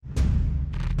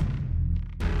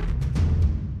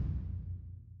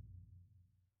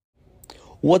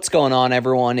What's going on,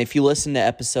 everyone? If you listen to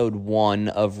episode 1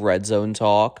 of Red Zone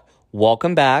Talk,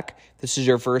 welcome back. If this is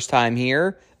your first time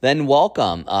here, then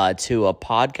welcome to a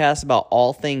podcast about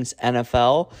all things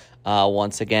NFL.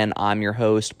 Once again, I'm your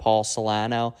host, Paul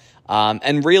Solano,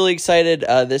 and really excited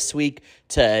this week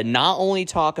to not only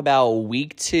talk about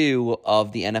week 2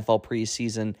 of the NFL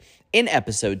preseason in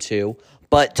episode 2,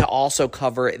 but to also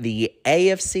cover the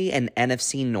AFC and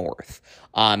NFC North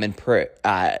and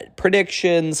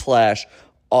predictions /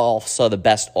 also the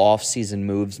best off-season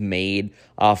moves made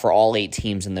for all 8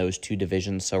 teams in those 2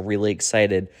 divisions. So really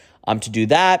excited to do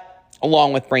that,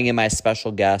 along with bringing my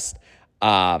special guest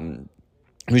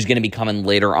who's going to be coming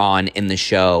later on in the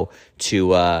show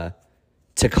to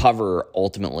cover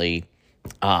ultimately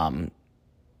the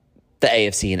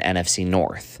AFC and NFC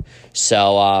North.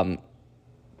 So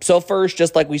first,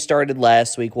 just like we started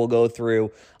last week, we'll go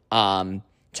through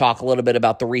talk a little bit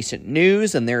about the recent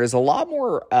news, and there is a lot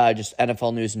more just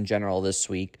NFL news in general this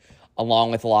week,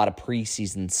 along with a lot of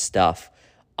preseason stuff.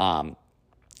 And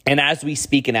as we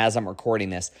speak and as I'm recording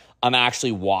this, I'm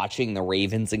actually watching the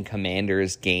Ravens and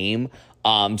Commanders game.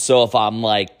 So if I'm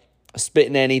like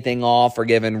spitting anything off or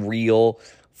giving real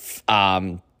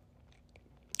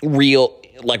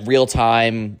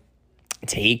time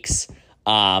takes,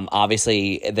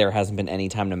 obviously there hasn't been any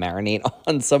time to marinate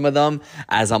on some of them,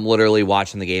 as I'm literally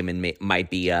watching the game and might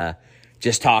be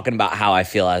just talking about how I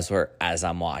feel as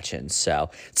I'm watching. So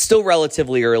it's still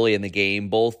relatively early in the game.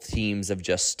 Both teams have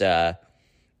just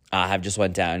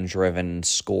went down, driven,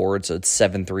 scored. So it's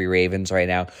 7-3 Ravens right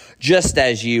now. Just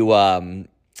as you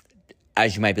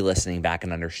might be listening back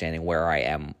and understanding where I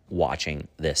am watching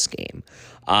this game.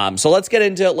 So let's get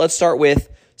into it. Let's start with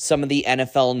some of the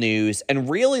NFL news, and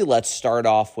really let's start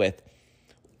off with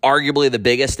arguably the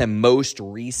biggest and most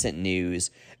recent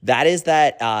news. That is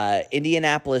that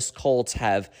Indianapolis Colts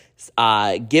have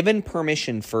given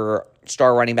permission for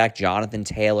star running back Jonathan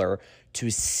Taylor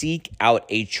to seek out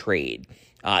a trade.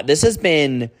 This has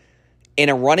been, in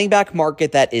a running back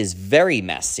market that is very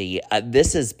messy,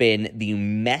 this has been the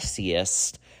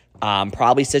messiest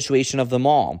probably situation of them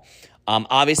all.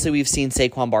 Obviously, we've seen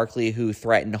Saquon Barkley, who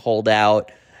threatened to hold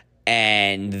out,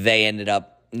 and they ended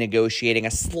up negotiating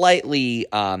a slightly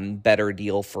better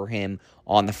deal for him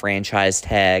on the franchise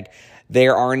tag.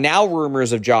 There are now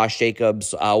rumors of Josh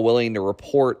Jacobs willing to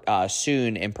report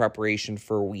soon in preparation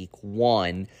for week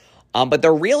 1. But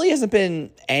there really hasn't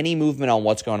been any movement on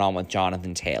what's going on with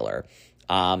Jonathan Taylor.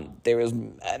 There was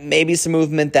maybe some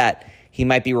movement that he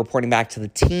might be reporting back to the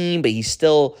team, but he's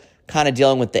still kind of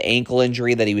dealing with the ankle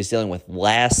injury that he was dealing with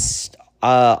last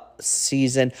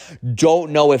season.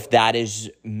 Don't know if that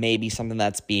is maybe something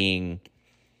that's being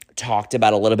talked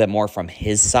about a little bit more from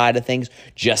his side of things,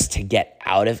 just to get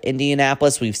out of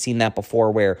Indianapolis. We've seen that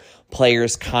before, where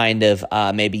players kind of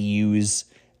maybe use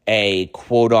a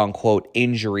quote-unquote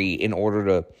injury in order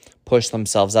to push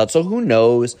themselves out. So who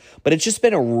knows? But it's just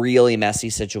been a really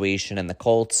messy situation in the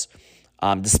Colts.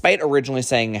 Despite originally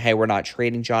saying, hey, we're not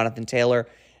trading Jonathan Taylor,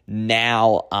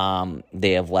 now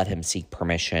they have let him seek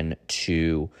permission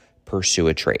to pursue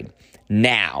a trade.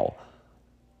 Now,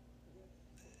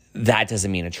 that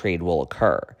doesn't mean a trade will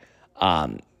occur.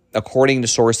 According to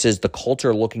sources, the Colts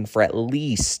are looking for at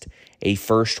least a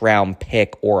first-round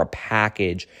pick or a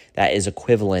package that is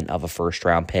equivalent of a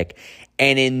first-round pick.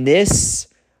 And in this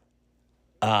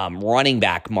running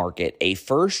back market, a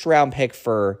first-round pick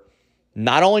for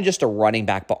not only just a running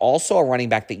back, but also a running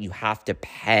back that you have to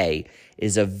pay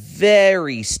is a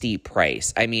very steep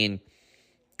price. I mean,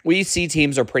 we see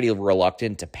teams are pretty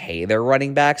reluctant to pay their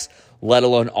running backs, let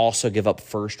alone also give up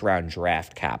first-round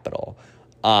draft capital.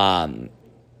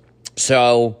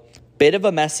 So, bit of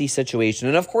a messy situation.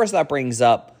 And, of course, that brings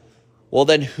up, well,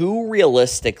 then who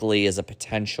realistically is a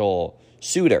potential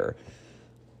suitor?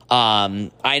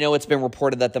 I know it's been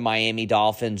reported that the Miami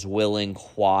Dolphins will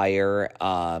inquire.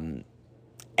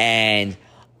 And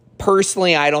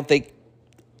personally, I don't think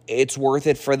it's worth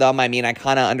it for them. I mean, I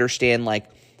kind of understand, like,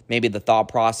 maybe the thought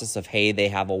process of, hey, they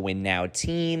have a win-now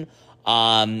team,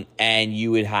 and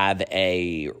you would have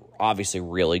a obviously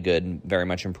really good, very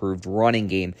much improved running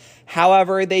game.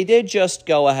 However, they did just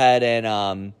go ahead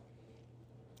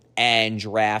and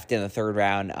draft in the 3rd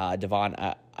round Devon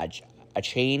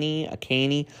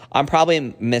Achane. I'm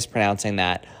probably mispronouncing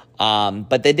that.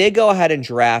 But they did go ahead and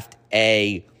draft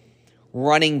a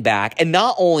running back, and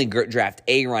not only draft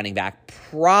a running back,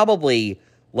 probably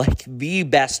like the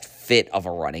best fit of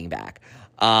a running back.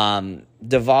 Devon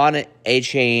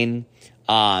Achane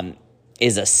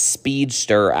is a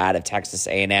speedster out of Texas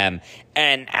A&M.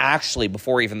 And actually,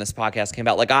 before even this podcast came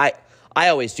out, like I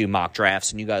always do mock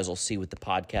drafts, and you guys will see with the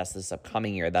podcast this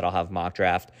upcoming year that I'll have mock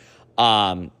draft.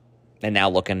 And now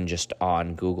looking just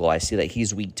on Google, I see that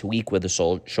he's week to week with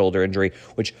a shoulder injury,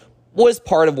 which was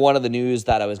part of one of the news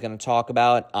that I was going to talk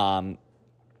about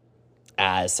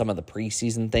as some of the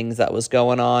preseason things that was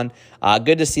going on.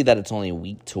 Good to see that it's only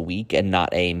week to week and not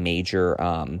a major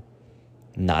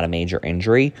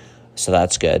injury. So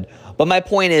that's good. But my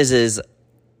point is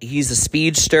he's a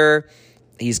speedster.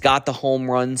 He's got the home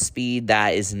run speed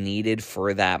that is needed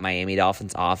for that Miami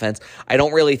Dolphins offense. I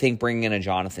don't really think bringing in a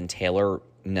Jonathan Taylor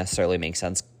necessarily makes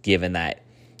sense given that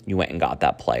you went and got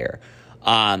that player.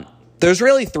 There's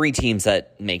really three teams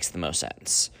that makes the most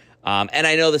sense. And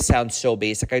I know this sounds so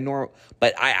basic,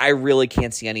 but I really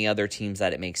can't see any other teams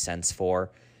that it makes sense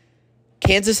for.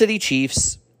 Kansas City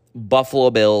Chiefs, Buffalo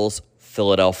Bills,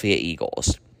 Philadelphia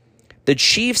Eagles. The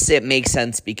Chiefs, it makes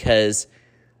sense because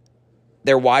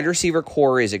their wide receiver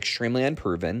core is extremely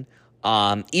unproven.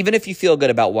 Even if you feel good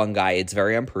about one guy, it's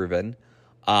very unproven.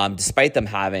 Despite them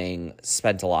having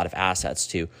spent a lot of assets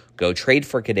to go trade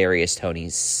for Kadarius Toney,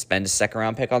 spend a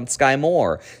second-round pick on Sky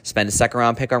Moore, spend a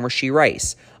second-round pick on Rashee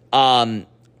Rice.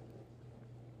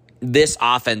 This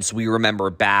offense, we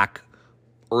remember back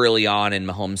early on in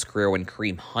Mahomes' career when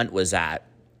Kareem Hunt was at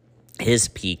his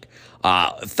peak,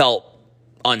 felt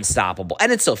unstoppable.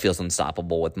 And it still feels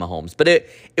unstoppable with Mahomes. But it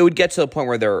would get to the point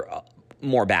where they're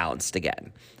more balanced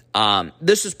again.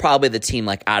 This is probably the team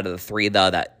out of the three, though,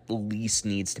 that least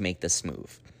needs to make this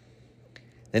move.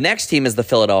 The next team is the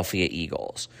Philadelphia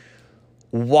Eagles.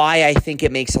 Why I think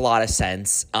it makes a lot of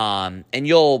sense, and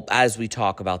you'll, as we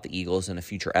talk about the Eagles in a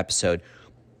future episode,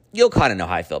 you'll kind of know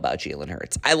how I feel about Jalen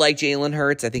Hurts. I like Jalen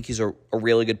Hurts. I think he's a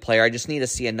really good player. I just need to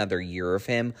see another year of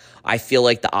him. I feel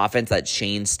like the offense that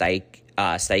Shane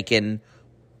Steichen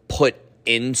put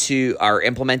into or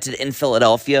implemented in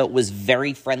Philadelphia was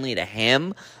very friendly to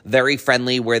him, very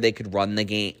friendly where they could run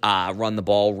the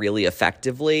ball really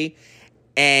effectively.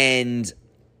 And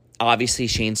obviously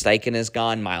Shane Steichen is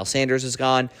gone, Miles Sanders is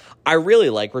gone. I really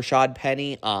like Rashad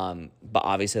Penny, but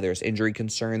obviously there's injury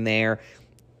concern there.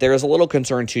 There's a little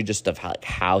concern too just of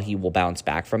how he will bounce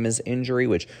back from his injury,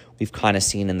 which we've kind of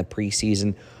seen in the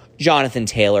preseason. Jonathan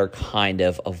Taylor kind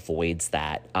of avoids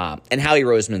that. And Howie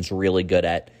Roseman's really good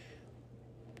at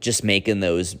just making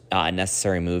those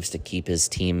necessary moves to keep his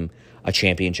team a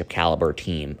championship caliber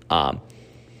team.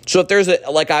 So if there's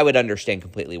I would understand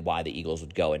completely why the Eagles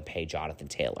would go and pay Jonathan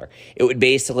Taylor. It would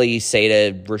basically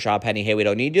say to Rashad Penny, hey, we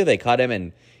don't need you. They cut him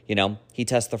and, he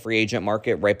tests the free agent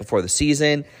market right before the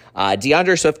season.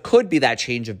 DeAndre Swift could be that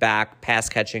change of back, pass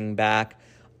catching back.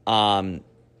 And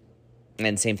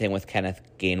same thing with Kenneth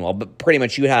Gainwell. But pretty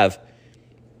much you would have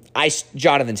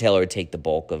Jonathan Taylor would take the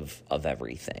bulk of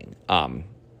everything.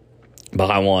 But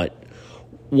I want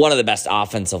one of the best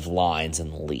offensive lines in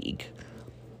the league.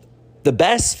 The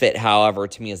best fit, however,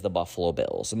 to me is the Buffalo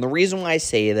Bills. And the reason why I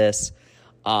say this,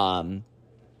 the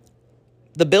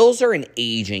Bills are an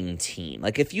aging team.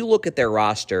 If you look at their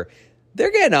roster,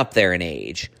 they're getting up there in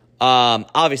age.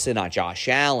 Obviously not Josh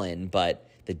Allen, but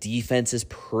the defense is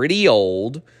pretty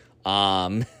old.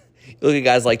 You look at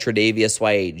guys like Tre'Davious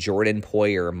White, Jordan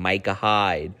Poyer, Micah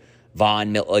Hyde,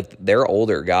 Von Miller. They're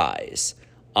older guys.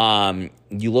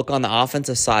 You look on the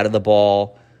offensive side of the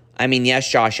ball. I mean, yes,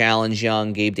 Josh Allen's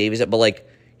young, Gabe Davis, but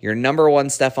your number one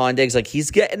Stephon Diggs,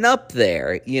 he's getting up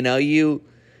there. You're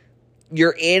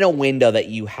in a window that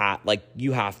you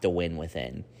have to win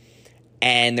within.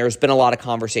 And there's been a lot of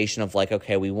conversation of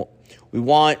okay, we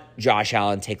want Josh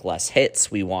Allen to take less hits.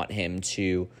 We want him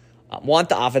to want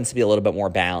the offense to be a little bit more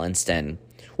balanced. And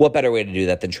what better way to do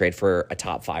that than trade for a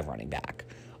top 5 running back?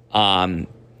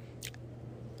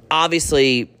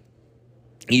 Obviously,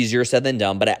 easier said than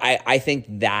done, but I think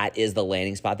that is the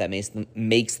landing spot that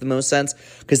makes the most sense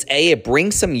because, A, it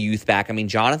brings some youth back. I mean,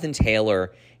 Jonathan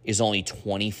Taylor is only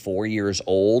 24 years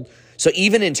old. So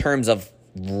even in terms of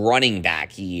running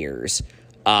back years,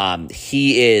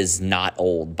 he is not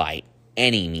old by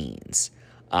any means.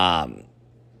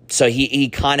 So he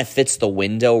kind of fits the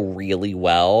window really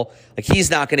well. He's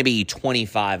not going to be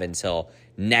 25 until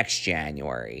next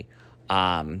January.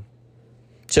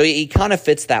 So he kind of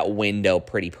fits that window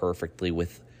pretty perfectly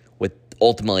with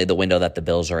ultimately the window that the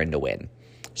Bills are in to win.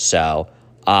 So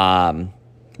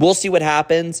we'll see what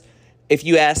happens. If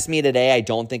you ask me today, I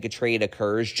don't think a trade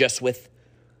occurs just with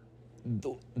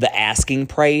the asking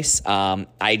price.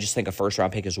 I just think a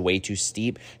first-round pick is way too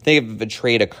steep. I think if a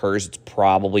trade occurs, it's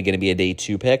probably going to be a day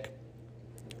 2 pick.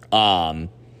 And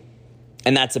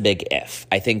that's a big if.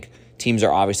 I think teams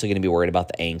are obviously going to be worried about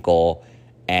the ankle.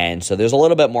 And so there's a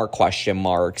little bit more question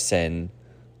marks, and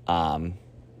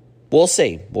we'll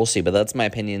see. But that's my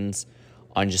opinions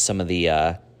on just some of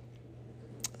the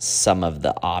some of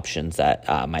the options that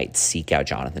might seek out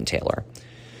Jonathan Taylor.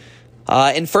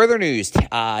 In further news,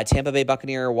 Tampa Bay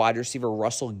Buccaneer wide receiver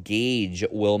Russell Gage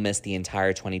will miss the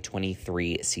entire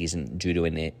 2023 season due to a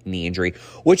knee injury,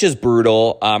 which is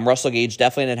brutal. Russell Gage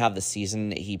definitely didn't have the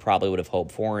season he probably would have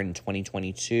hoped for in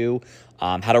 2022.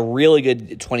 Had a really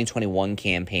good 2021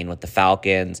 campaign with the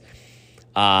Falcons.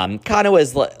 Kind of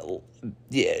was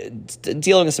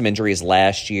dealing with some injuries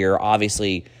last year.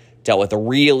 Obviously, dealt with a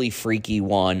really freaky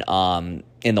one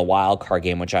in the wild card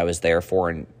game, which I was there for,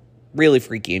 and really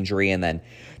freaky injury, and then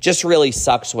just really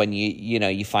sucks when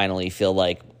you finally feel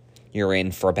like you're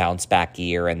in for a bounce back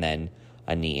year and then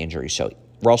a knee injury. So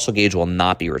Russell Gage will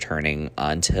not be returning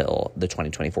until the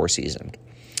 2024 season.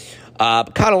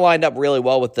 Kind of lined up really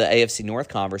well with the AFC North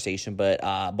conversation, but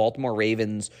Baltimore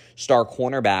Ravens star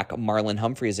cornerback Marlon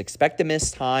Humphrey is expected to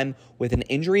miss time with an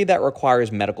injury that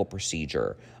requires medical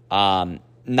procedure.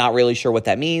 Not really sure what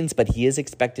that means, but he is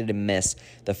expected to miss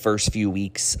the first few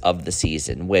weeks of the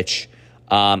season, which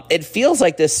it feels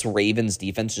like this Ravens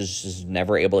defense is just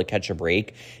never able to catch a break.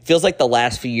 It feels like the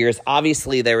last few years,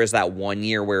 obviously there was that 1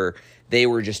 year where they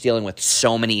were just dealing with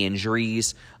so many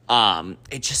injuries.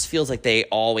 It just feels like they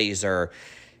always are,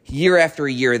 year after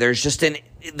year, there's just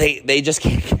they just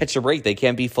can't catch a break. They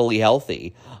can't be fully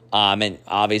healthy. And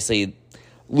obviously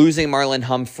losing Marlon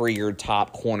Humphrey, your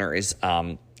top corner, is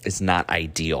not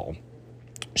ideal.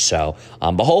 So,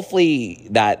 but hopefully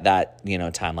that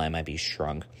timeline might be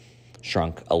shrunk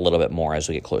a little bit more as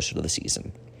we get closer to the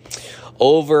season.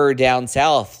 Over down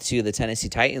south to the Tennessee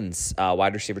Titans,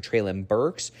 wide receiver Treylon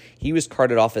Burks. He was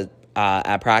carted off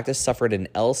at practice, suffered an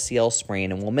LCL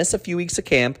sprain, and will miss a few weeks of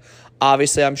camp.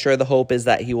 Obviously, I'm sure the hope is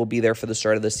that he will be there for the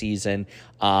start of the season,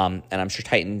 and I'm sure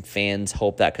Titan fans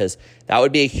hope that, because that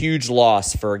would be a huge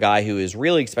loss for a guy who is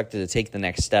really expected to take the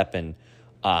next step and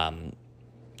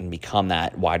become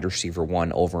that wide receiver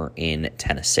one over in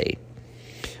Tennessee.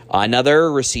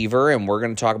 Another receiver, and we're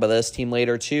going to talk about this team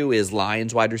later too, is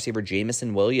Lions wide receiver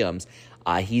Jameson Williams.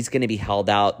 He's going to be held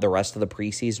out the rest of the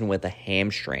preseason with a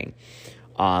hamstring.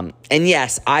 And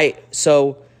yes,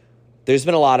 so there's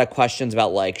been a lot of questions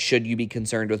about, should you be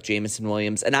concerned with Jameson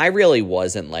Williams? And I really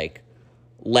wasn't.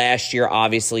 Last year,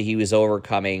 obviously, he was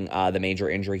overcoming the major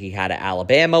injury he had at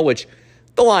Alabama, which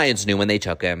the Lions knew when they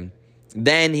took him.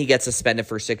 Then he gets suspended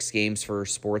for 6 games for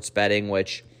sports betting,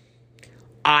 which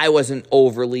I wasn't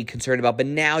overly concerned about. But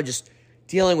now just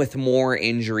dealing with more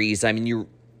injuries, I mean,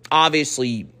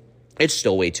 obviously, it's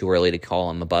still way too early to call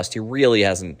him a bust. He really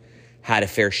hasn't had a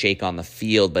fair shake on the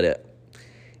field, but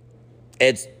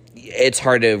it's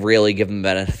hard to really give him the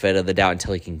benefit of the doubt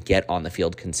until he can get on the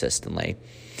field consistently.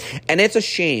 And it's a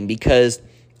shame, because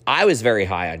I was very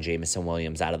high on Jameson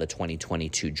Williams out of the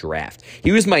 2022 draft.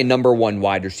 He was my number 1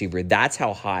 wide receiver. That's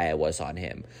how high I was on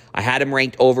him. I had him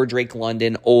ranked over Drake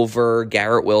London, over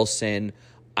Garrett Wilson.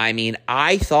 I mean,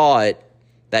 I thought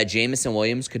that Jameson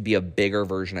Williams could be a bigger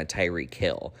version of Tyreek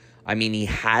Hill. I mean, he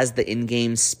has the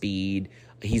in-game speed.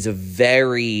 He's a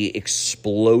very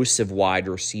explosive wide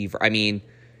receiver. I mean,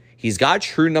 he's got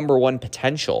true number 1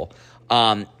 potential.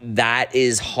 That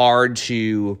is hard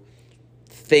to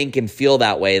think and feel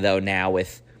that way, though, now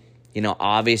with,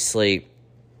 obviously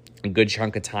a good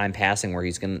chunk of time passing where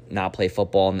he's going to not play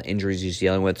football and the injuries he's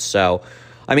dealing with. So,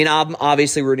 I mean, I'm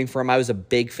obviously rooting for him. I was a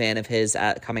big fan of his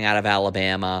coming out of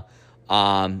Alabama,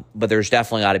 but there's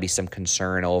definitely got to be some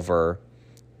concern over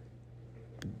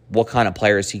what kind of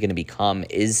player is he going to become.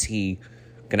 Is he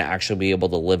going to actually be able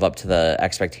to live up to the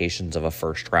expectations of a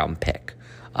first-round pick?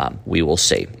 We will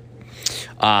see.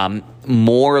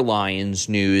 More Lions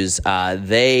news.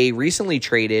 They recently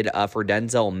traded for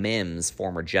Denzel Mims,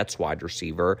 former Jets wide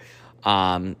receiver.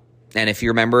 And if you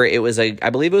remember, I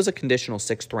believe it was a conditional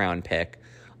 6th-round pick.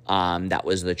 That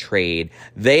was the trade.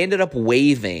 They ended up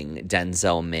waiving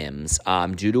Denzel Mims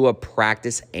due to a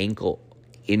practice ankle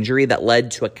injury that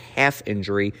led to a calf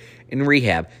injury in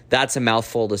rehab. That's a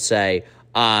mouthful to say.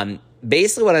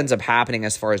 Basically what ends up happening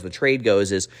as far as the trade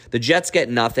goes is the Jets get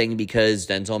nothing because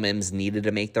Denzel Mims needed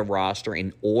to make the roster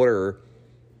in order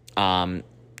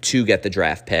to get the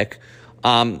draft pick.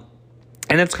 And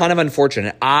it's kind of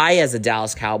unfortunate. I, as a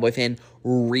Dallas Cowboy fan,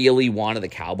 really wanted the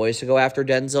Cowboys to go after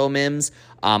Denzel Mims.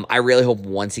 I really hope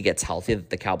once he gets healthy that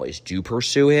the Cowboys do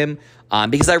pursue him,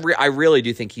 because I really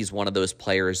do think he's one of those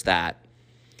players that,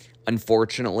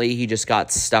 unfortunately, he just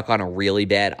got stuck on a really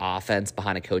bad offense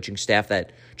behind a coaching staff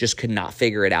that just could not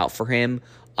figure it out for him.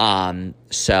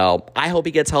 So I hope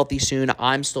he gets healthy soon.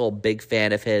 I'm still a big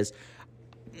fan of his.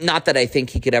 Not that I think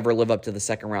he could ever live up to the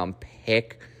 2nd-round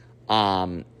pick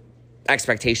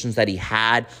expectations that he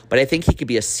had, but I think he could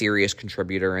be a serious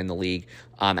contributor in the league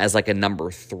as like a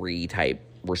number 3 type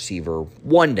receiver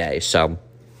one day. So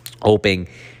hoping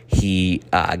he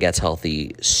gets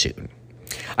healthy soon.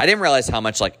 I didn't realize how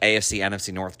much like AFC,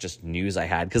 NFC North just news I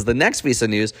had, because the next piece of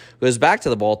news goes back to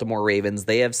the Baltimore Ravens.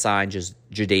 They have signed just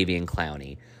Jadeveon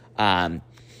Clowney.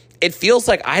 It feels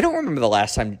like I don't remember the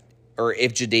last time or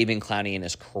if Jadeveon Clowney in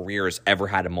his career has ever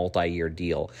had a multi-year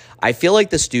deal. I feel like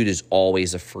this dude is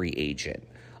always a free agent.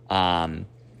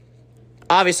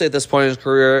 Obviously, at this point in his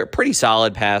career, pretty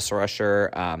solid pass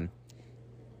rusher.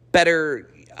 Better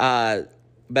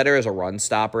as a run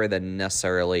stopper than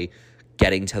necessarily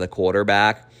getting to the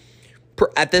quarterback.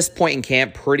 At this point in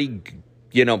camp, pretty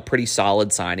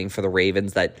solid signing for the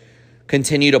Ravens that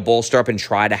continue to bolster up and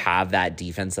try to have that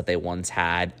defense that they once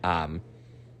had.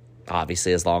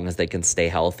 Obviously, as long as they can stay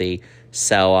healthy.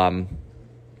 So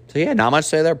yeah, not much to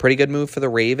say there. Pretty good move for the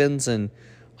Ravens, and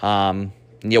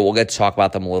we'll get to talk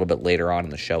about them a little bit later on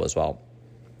in the show as well.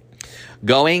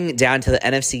 Going down to the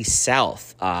NFC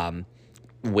South,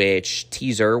 which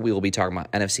teaser, we will be talking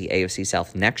about NFC, AFC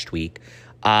South next week.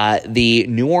 The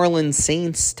New Orleans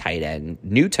Saints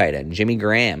new tight end, Jimmy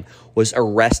Graham, was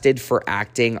arrested for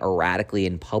acting erratically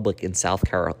in public in South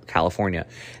California.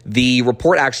 The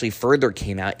report actually further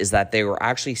came out is that they were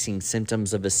actually seeing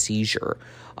symptoms of a seizure.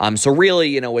 So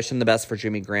really, wishing the best for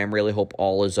Jimmy Graham. Really hope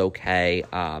all is okay.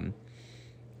 And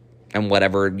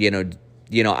whatever,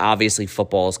 obviously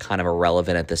football is kind of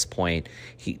irrelevant at this point.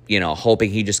 Hoping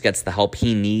he just gets the help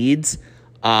he needs.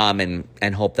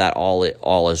 And hope that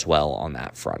all is well on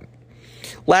that front.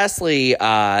 Lastly,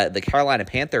 the Carolina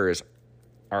Panthers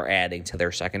are adding to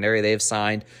their secondary. They've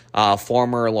signed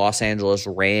former Los Angeles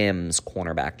Rams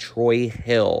cornerback Troy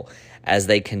Hill as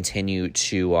they continue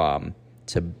to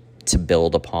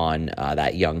build upon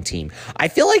that young team. I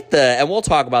feel like and we'll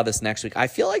talk about this next week, I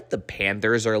feel like the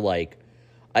Panthers are like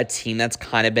a team that's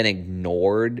kind of been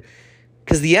ignored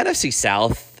because the NFC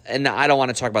South, and I don't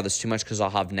want to talk about this too much because I'll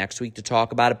have next week to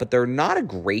talk about it, but they're not a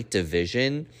great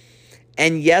division.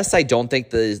 And yes, I don't think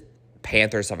the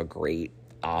Panthers have a great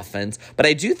offense, but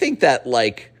I do think that,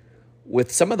 like,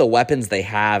 with some of the weapons they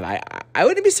have, I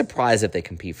wouldn't be surprised if they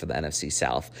compete for the NFC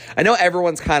South. I know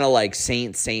everyone's kind of like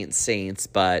Saints,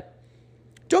 but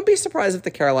don't be surprised if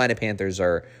the Carolina Panthers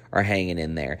are hanging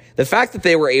in there. The fact that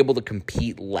they were able to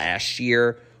compete last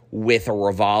year with a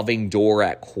revolving door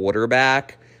at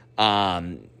quarterback,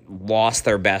 lost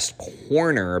their best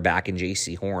corner back in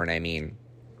J.C. Horn. I mean,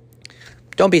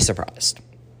 don't be surprised.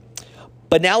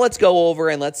 But now let's go over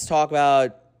and let's talk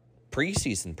about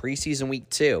preseason week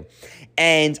 2.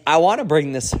 And I want to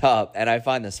bring this up, and I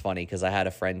find this funny because I had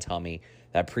a friend tell me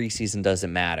that preseason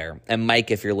doesn't matter. And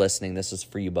Mike, if you're listening, this is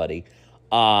for you, buddy.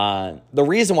 The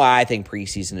reason why I think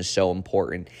preseason is so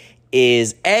important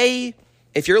is, A,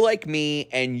 if you're like me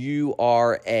and you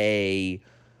are a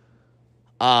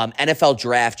NFL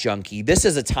draft junkie, this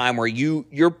is a time where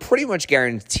you're pretty much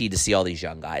guaranteed to see all these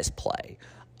young guys play.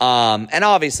 And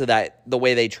obviously that the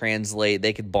way they translate,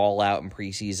 they could ball out in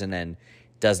preseason and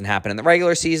it doesn't happen in the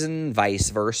regular season, vice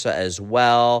versa as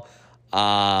well.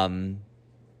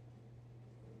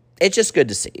 It's just good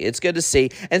to see. It's good to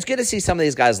see. And it's good to see some of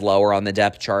these guys lower on the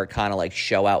depth chart kind of like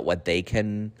show out what they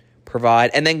can provide.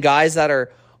 And then guys that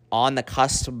are on the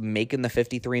cusp of making the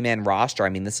 53-man roster, I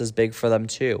mean, this is big for them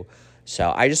too.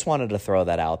 So I just wanted to throw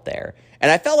that out there. And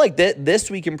I felt like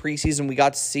this week in preseason, we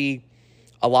got to see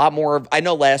a lot more of, I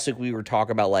know last week we were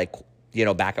talking about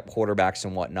backup quarterbacks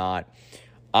and whatnot.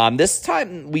 This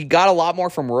time we got a lot more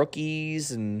from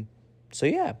rookies. And so,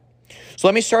 yeah. So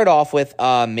let me start off with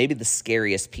maybe the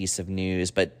scariest piece of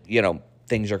news, but,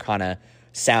 things are kind of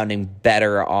sounding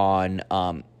better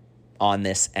on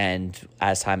this end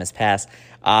as time has passed.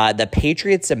 The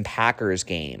Patriots and Packers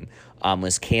game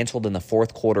was canceled in the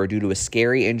fourth quarter due to a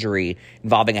scary injury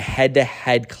involving a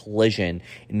head-to-head collision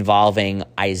involving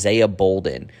Isaiah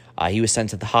Bolden. He was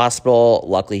sent to the hospital.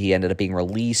 Luckily, he ended up being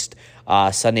released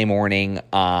Sunday morning,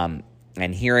 and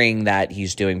hearing that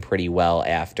he's doing pretty well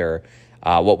after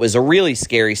what was a really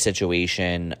scary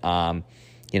situation.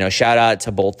 Shout out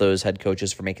to both those head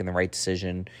coaches for making the right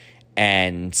decision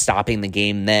and stopping the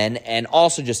game then. And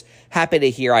also just happy to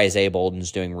hear Isaiah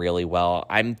Bolden's doing really well.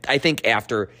 I think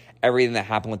after everything that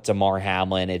happened with Damar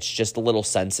Hamlin, it's just a little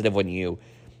sensitive when the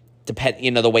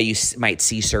way you might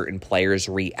see certain players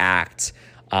react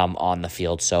on the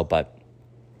field. So, but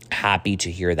happy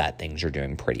to hear that things are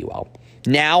doing pretty well.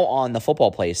 Now on the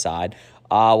football play side,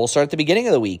 we'll start at the beginning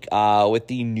of the week with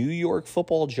the New York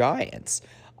Football Giants.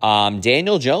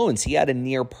 Daniel Jones, he had a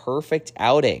near perfect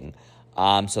outing.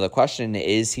 So the question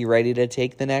is he ready to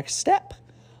take the next step?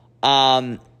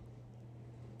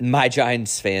 my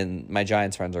Giants friends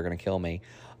are going to kill me.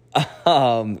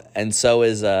 And so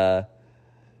is Brad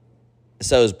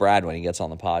when he gets on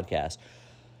the podcast.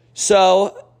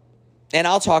 So, and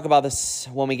I'll talk about this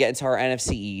when we get into our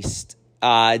NFC East.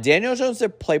 Daniel Jones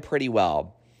did play pretty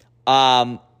well.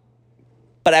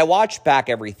 But I watched back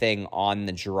everything on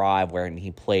the drive where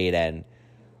he played, and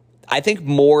I think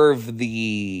more of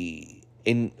the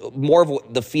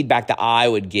feedback that I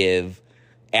would give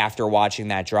after watching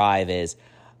that drive is,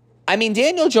 I mean,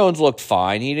 Daniel Jones looked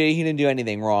fine. He didn't do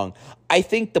anything wrong. I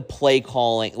think the play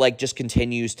calling, just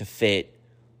continues to fit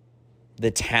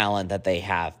the talent that they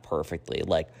have perfectly.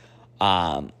 Like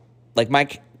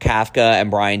Mike Kafka and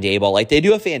Brian Daboll, they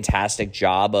do a fantastic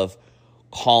job of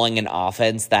calling an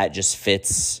offense that just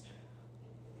fits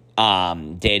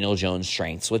Daniel Jones'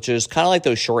 strengths, which is kind of like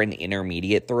those short and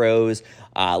intermediate throws,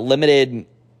 limited,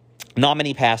 not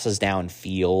many passes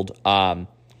downfield.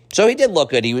 So he did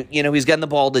look good. He's getting the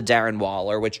ball to Darren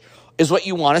Waller, which is what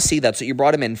you want to see. That's what you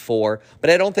brought him in for. But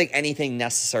I don't think anything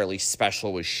necessarily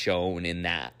special was shown in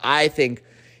that. I think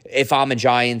if I'm a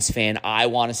Giants fan, I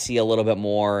want to see a little bit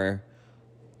more,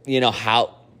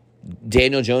 how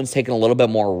Daniel Jones taking a little bit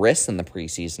more risks in the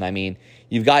preseason. I mean,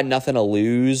 you've got nothing to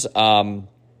lose. I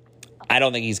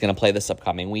don't think he's going to play this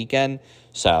upcoming weekend.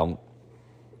 So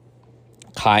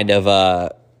kind of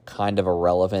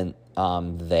irrelevant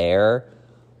there.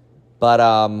 But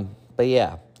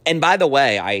yeah. And by the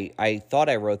way, I thought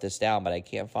I wrote this down, but I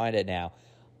can't find it now.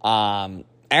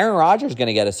 Aaron Rodgers is going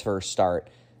to get his first start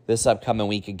this upcoming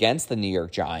week against the New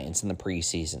York Giants in the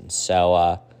preseason.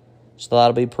 So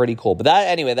that'll be pretty cool. But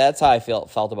that's how I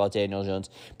felt about Daniel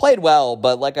Jones. Played well,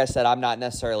 but like I said, I'm not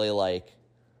necessarily like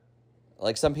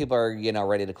some people are,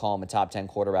 ready to call him a top 10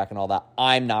 quarterback and all that.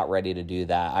 I'm not ready to do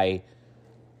that.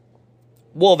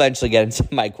 We'll eventually get into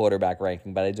my quarterback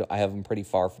ranking, but I have him pretty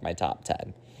far from my top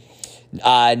 10.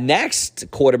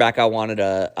 Next quarterback I wanted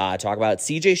to talk about,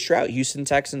 C.J. Stroud, Houston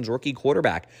Texans rookie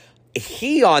quarterback.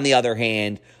 He, on the other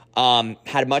hand,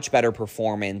 had a much better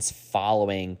performance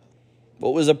following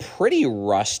what was a pretty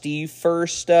rusty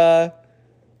first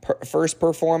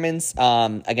performance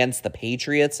against the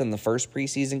Patriots in the first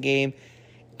preseason game.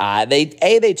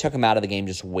 They took him out of the game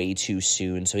just way too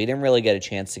soon, so he didn't really get a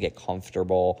chance to get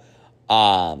comfortable.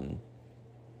 However,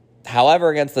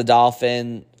 against the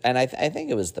Dolphins, and I think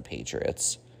it was the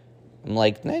Patriots. I'm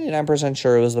 99%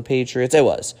 sure it was the Patriots. It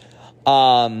was.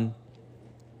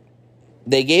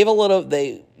 They gave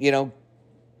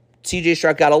CJ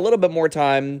Stroud got a little bit more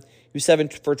time. He was 7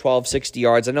 for 12, 60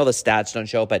 yards. I know the stats don't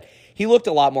show, but he looked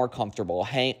a lot more comfortable.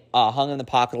 Hung in the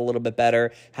pocket a little bit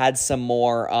better. Had some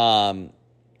more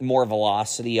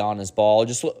velocity on his ball.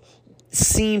 Just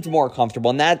seemed more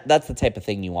comfortable, and that's the type of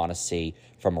thing you want to see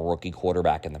from a rookie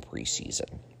quarterback in the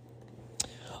preseason.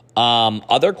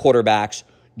 Other quarterbacks,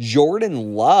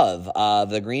 Jordan Love of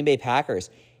the Green Bay Packers,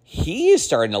 he is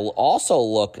starting to also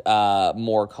look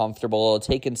more comfortable,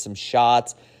 taking some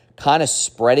shots, kind of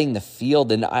spreading the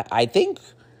field, and I think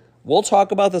we'll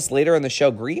talk about this later in the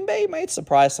show. Green Bay might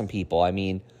surprise some people. I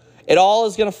mean, it all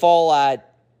is going to fall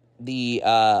at the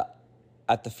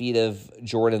feet of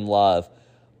Jordan Love.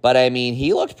 But, I mean,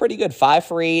 he looked pretty good. 5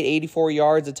 for 8, 84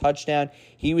 yards, a touchdown.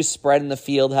 He was spreading the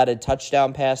field, had a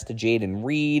touchdown pass to Jaden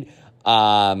Reed,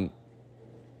 had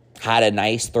a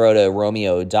nice throw to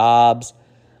Romeo Doubs.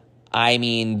 I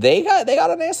mean, they got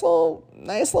a nice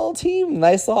little team,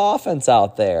 nice little offense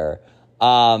out there.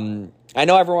 I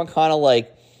know everyone kind of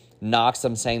knocks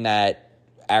them, saying that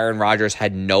Aaron Rodgers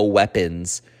had no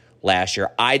weapons last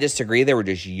year. I disagree. They were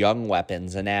just young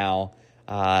weapons, and now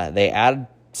they added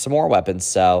some more weapons.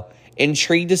 So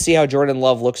intrigued to see how Jordan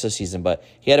Love looks this season, but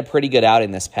he had a pretty good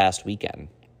outing this past weekend.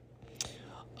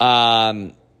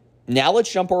 Now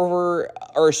let's jump over,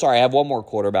 I have one more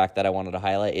quarterback that I wanted to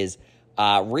highlight is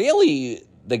really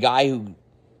the guy who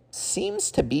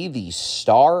seems to be the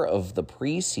star of the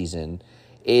preseason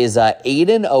is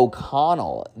Aiden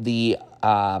O'Connell, the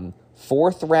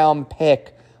 4th round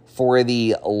pick for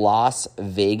the Las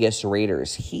Vegas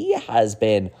Raiders. He has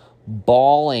been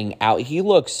balling out. He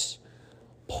looks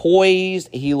poised.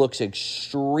 He looks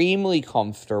extremely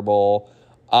comfortable.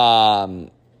 I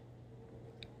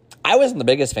wasn't the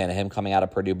biggest fan of him coming out of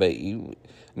Purdue, but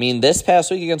this past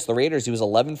week against the Raiders, he was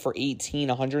 11 for 18,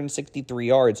 163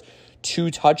 yards, 2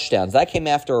 touchdowns. That came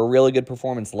after a really good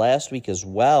performance last week as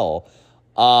well.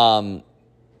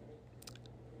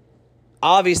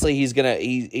 Obviously,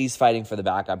 he's fighting for the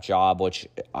backup job, which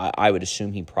I would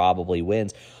assume he probably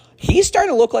wins. He's starting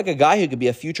to look like a guy who could be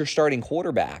a future starting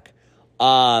quarterback.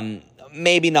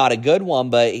 Maybe not a good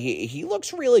one, but he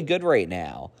looks really good right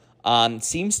now.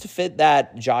 Seems to fit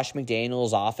that Josh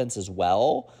McDaniels offense as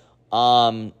well.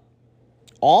 All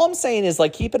I'm saying is,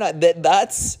 like, keep an eye.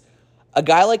 That's a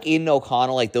guy like Aiden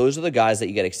O'Connell. Like, those are the guys that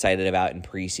you get excited about in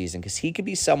preseason because he could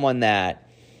be someone that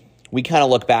we kind of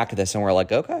look back at this and we're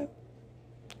like, okay.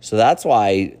 So that's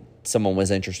why someone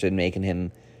was interested in making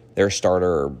him their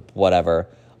starter or whatever.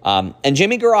 And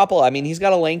Jimmy Garoppolo, I mean, he's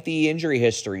got a lengthy injury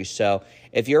history. So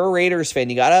if you're a Raiders fan,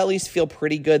 you got to at least feel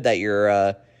pretty good that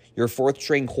your fourth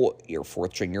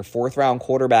round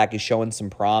quarterback is showing some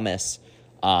promise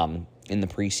in the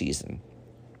preseason.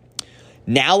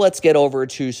 Now let's get over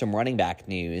to some running back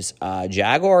news.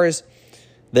 Jaguars,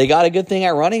 they got a good thing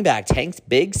at running back. Tank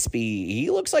Bigsby,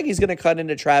 he looks like he's going to cut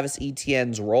into Travis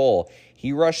Etienne's role.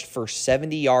 He rushed for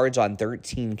 70 yards on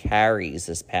 13 carries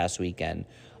this past weekend.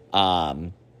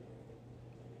 He's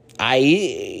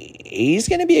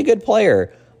going to be a good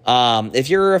player. If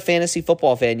you're a fantasy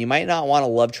football fan, you might not want to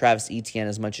love Travis Etienne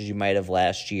as much as you might have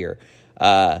last year.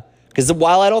 Because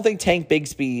while I don't think Tank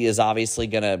Bigsby is obviously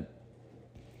going to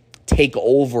take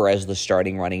over as the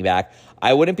starting running back,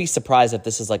 I wouldn't be surprised if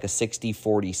this is like a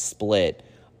 60-40 split,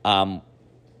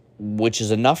 which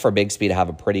is enough for Bigsby to have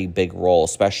a pretty big role,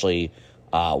 especially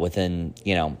within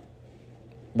the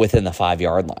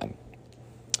 5-yard line.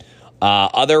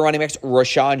 Other running backs,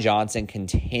 Rashawn Johnson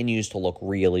continues to look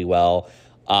really well,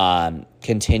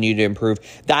 continue to improve.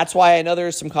 That's why I know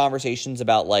there's some conversations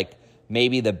about, like,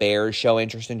 maybe the Bears show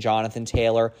interest in Jonathan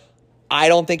Taylor. I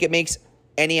don't think it makes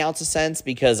any ounce of sense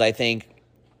because I think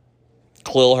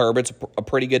Khalil Herbert's a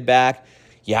pretty good back.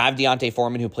 You have Deontay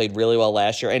Foreman, who played really well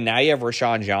last year, and now you have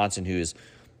Rashawn Johnson, who's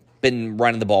been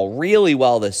running the ball really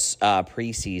well this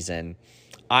preseason.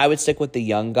 I would stick with the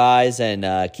young guys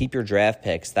and keep your draft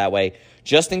picks. That way,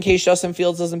 just in case Justin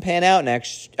Fields doesn't pan out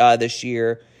this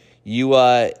year, you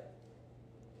have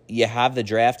the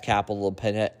draft capital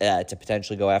to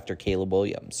potentially go after Caleb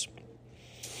Williams.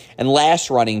 And last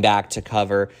running back to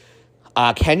cover,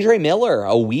 Kendre Miller,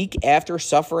 a week after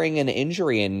suffering an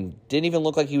injury and didn't even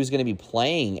look like he was going to be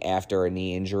playing after a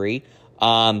knee injury.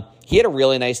 He had a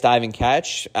really nice diving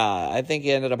catch. I think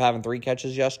he ended up having 3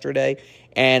 catches yesterday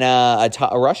and a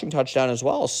rushing touchdown as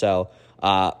well. So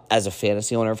as a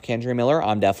fantasy owner of Kendre Miller,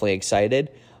 I'm definitely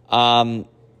excited.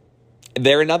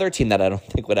 They're another team that I don't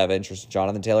think would have interest in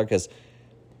Jonathan Taylor because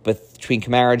between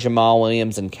Kamara, Jamal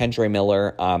Williams, and Kendre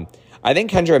Miller, I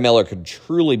think Kendre Miller could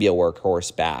truly be a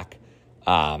workhorse back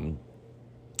in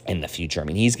the future. I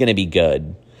mean, he's going to be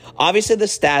good. Obviously, the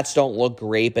stats don't look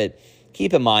great, but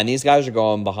keep in mind, these guys are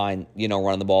going behind,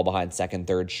 running the ball behind second,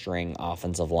 third string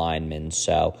offensive linemen.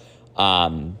 So,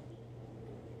 but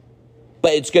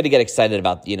it's good to get excited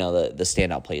about, the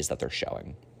standout plays that they're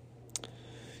showing.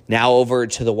 Now over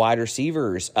to the wide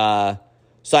receivers. So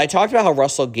I talked about how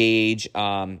Russell Gage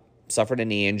suffered a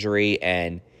knee injury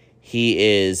and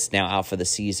he is now out for the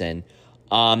season.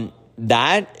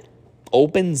 That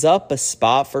opens up a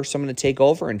spot for someone to take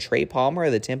over, and Trey Palmer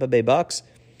of the Tampa Bay Bucks.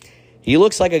 He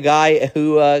looks like a guy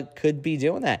who could be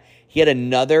doing that. He had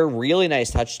another really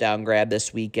nice touchdown grab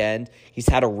this weekend. He's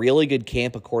had a really good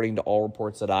camp according to all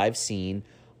reports that I've seen.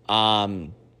 Guy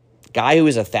who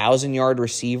is a 1,000-yard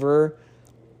receiver,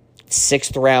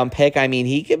 6th round pick. I mean,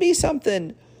 he could be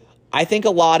something. I think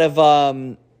that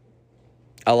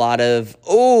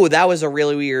was a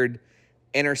really weird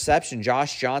interception.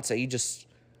 Josh Johnson, he just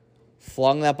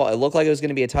flung that ball. It looked like it was going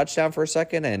to be a touchdown for a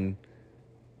second, and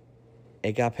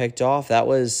it got picked off. I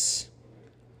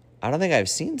don't think I've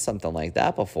seen something like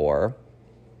that before.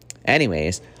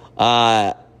 Anyways,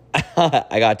 I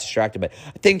got distracted, but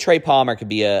I think Trey Palmer could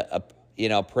be a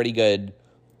pretty good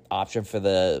option for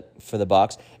the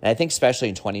Bucs, and I think especially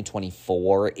in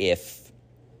 2024 if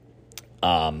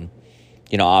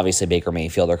obviously Baker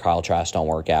Mayfield or Kyle Trask don't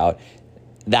work out,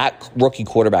 that rookie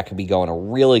quarterback could be going a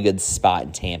really good spot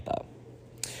in Tampa.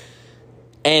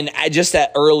 And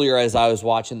earlier as I was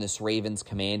watching this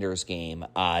Ravens-Commanders game,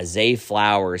 Zay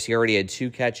Flowers, he already had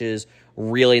 2 catches,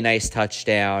 really nice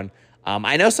touchdown.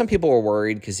 I know some people were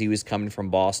worried because he was coming from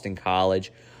Boston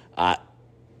College.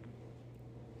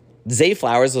 Zay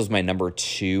Flowers was my number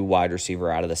 2 wide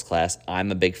receiver out of this class.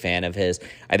 I'm a big fan of his.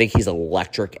 I think he's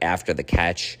electric after the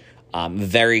catch.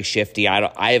 Very shifty.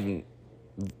 I haven't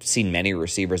seen many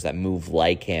receivers that move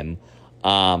like him.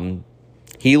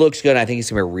 He looks good. I think he's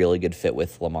going to be a really good fit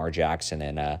with Lamar Jackson.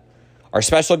 And our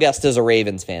special guest is a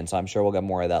Ravens fan, so I'm sure we'll get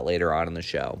more of that later on in the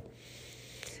show.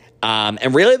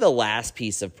 And really the last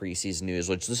piece of preseason news,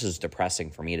 which this is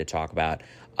depressing for me to talk about,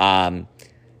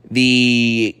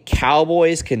 the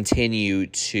Cowboys continue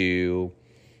to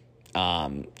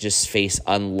just face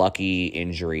unlucky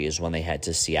injuries when they head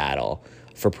to Seattle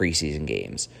for preseason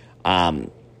games.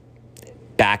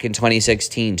 back in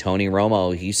 2016, Tony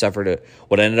Romo, he suffered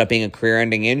what ended up being a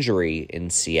career-ending injury in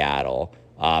Seattle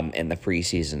in the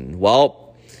preseason.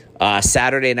 Well,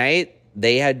 Saturday night,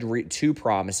 they had two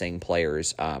promising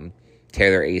players tear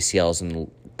their ACLs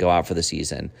and go out for the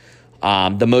season.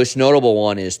 The most notable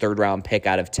one is third-round pick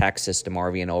out of Texas,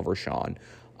 DeMarvion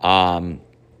Overshawn.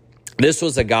 This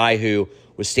was a guy who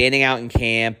was standing out in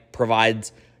camp,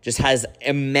 just has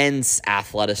immense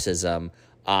athleticism,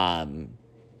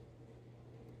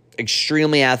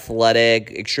 extremely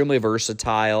athletic, extremely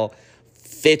versatile,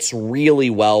 fits really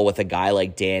well with a guy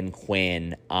like Dan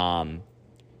Quinn. And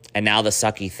now the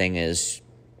sucky thing is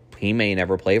he may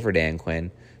never play for Dan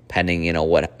Quinn, pending,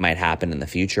 what might happen in the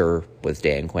future with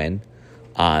Dan Quinn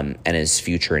and his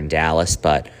future in Dallas.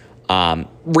 But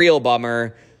real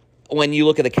bummer. When you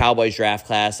look at the Cowboys draft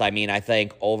class, I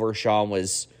think Overshawn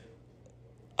was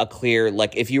a clear,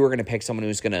 if you were going to pick someone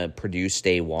who's going to produce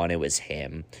day one, it was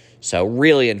him. So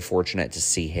really unfortunate to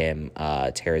see him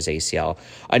tear his ACL.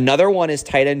 Another one is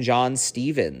tight end John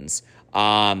Stevens.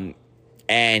 And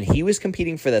he was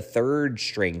competing for the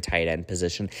third-string tight end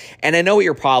position. And I know what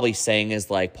you're probably saying is,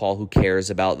 Paul, who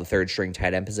cares about the third-string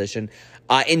tight end position?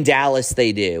 In Dallas,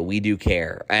 they do. We do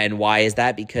care. And why is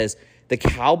that? Because the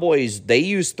Cowboys, they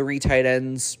use three tight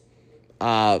ends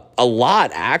a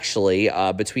lot, actually,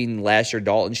 between last year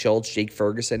Dalton Schultz, Jake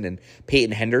Ferguson, and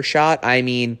Peyton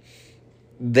Hendershot.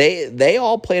 They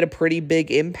all played a pretty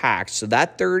big impact. So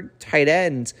that third tight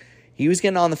end, he was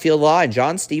getting on the field a lot. And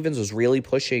John Stevens was really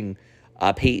pushing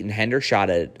Peyton Hendershot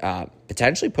at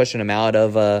potentially pushing him out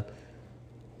of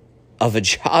a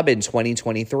job in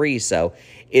 2023. So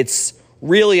it's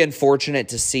really unfortunate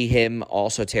to see him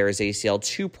also tear his ACL.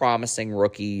 Two promising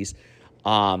rookies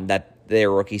that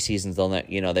their rookie seasons,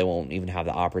 they won't even have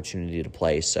the opportunity to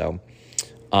play. So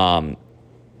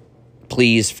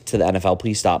please, to the NFL,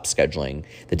 please stop scheduling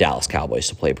the Dallas Cowboys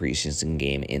to play a preseason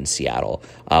game in Seattle.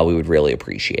 We would really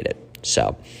appreciate it.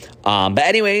 So, but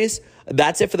anyways,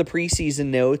 that's it for the preseason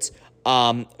notes.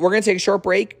 We're going to take a short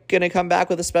break, going to come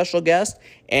back with a special guest,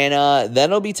 and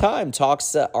then it'll be time.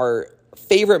 Talks our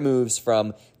favorite moves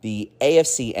from the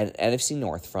AFC and NFC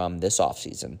North from this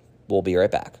offseason. We'll be right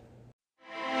back.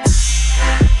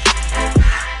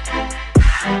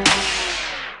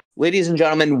 Ladies and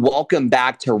gentlemen, welcome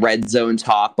back to Red Zone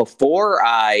Talk. Before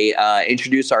I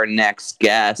introduce our next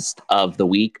guest of the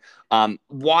week,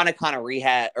 want to kind of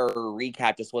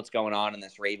recap just what's going on in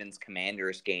this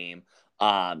Ravens-Commanders game.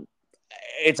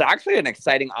 It's actually an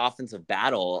exciting offensive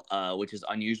battle, which is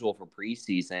unusual for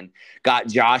preseason. Got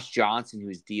Josh Johnson,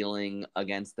 who's dealing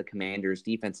against the Commanders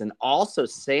defense. And also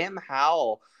Sam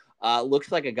Howell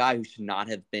looks like a guy who should not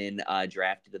have been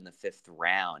drafted in the 5th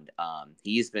round.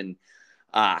 He's been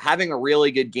having a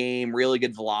really good game, really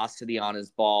good velocity on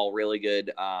his ball, really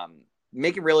good,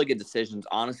 making really good decisions.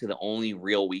 Honestly, the only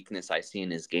real weakness I see in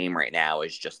his game right now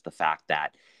is just the fact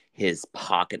that his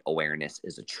pocket awareness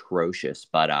is atrocious.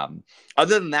 But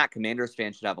other than that, Commanders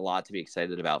fans should have a lot to be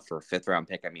excited about for a 5th round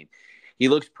pick. He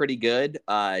looks pretty good.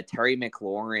 Terry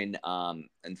McLaurin,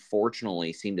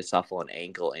 unfortunately, seemed to suffer an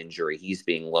ankle injury. He's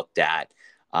being looked at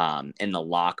in the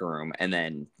locker room. And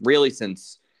then really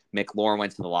since McLaurin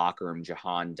went to the locker room,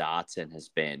 Jahan Dotson has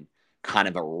been kind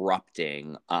of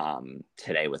erupting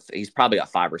today. He's probably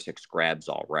got 5 or 6 grabs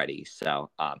already. So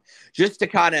just to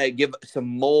kind of give some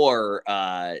more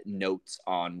notes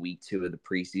on week 2 of the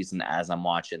preseason as I'm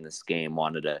watching this game,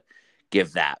 wanted to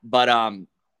give that. But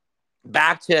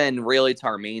back to and really to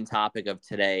our main topic of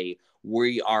today,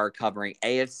 we are covering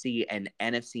AFC and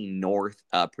NFC North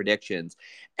predictions.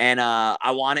 And I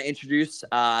want to introduce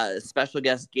special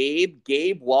guest Gabe.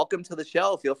 Gabe, welcome to the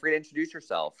show. Feel free to introduce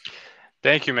yourself.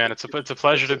 Thank you, man. It's a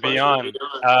pleasure to be on.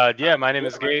 My name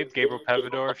is Gabriel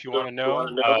Pevidor, if you want to know.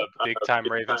 Big-time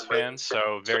Ravens fan,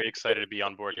 so very excited to be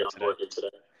on board here today.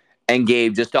 And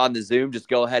Gabe, just on the Zoom, just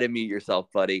go ahead and mute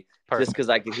yourself, buddy. Perfect. Just because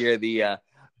I can hear the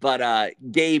But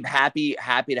Gabe, happy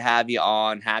to have you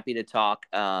on. Happy to talk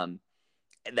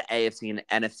the AFC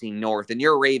and NFC North. And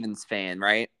you're a Ravens fan,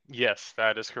 right? Yes,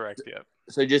 that is correct, yeah.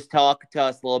 So just talk to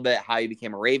us a little bit how you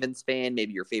became a Ravens fan,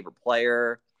 maybe your favorite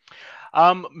player.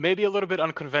 Maybe a little bit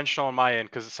unconventional on my end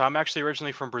because I'm actually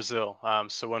originally from Brazil.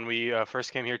 So when we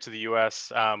first came here to the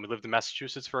U.S., we lived in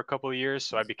Massachusetts for a couple of years.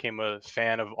 So I became a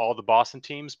fan of all the Boston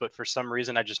teams. But for some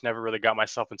reason, I just never really got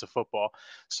myself into football.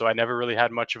 So I never really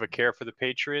had much of a care for the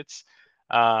Patriots.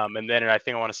 And then I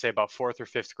think I want to say about 4th or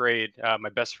 5th grade, my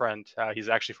best friend, he's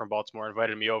actually from Baltimore,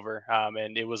 invited me over.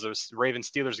 And it was a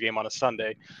Ravens-Steelers game on a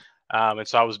Sunday. And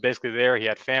so I was basically there. He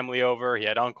had family over, he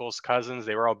had uncles, cousins.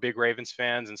 They were all big Ravens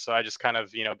fans. And so I just kind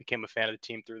of, became a fan of the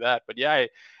team through that. But yeah, I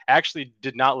actually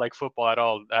did not like football at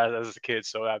all as a kid.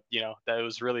 So, that it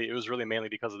was really mainly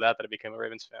because of that I became a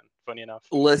Ravens fan, funny enough.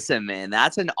 Listen, man,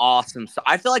 that's an awesome.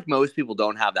 I feel like most people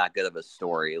don't have that good of a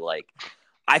story. Like,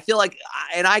 I feel like,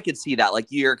 and I could see that, like,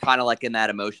 you're kind of like in that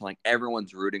emotion, like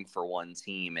everyone's rooting for one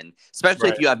team. And especially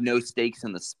Right. if you have no stakes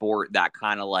in the sport, that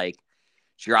kind of like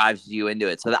drives you into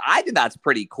it. So I think that's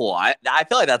pretty cool. I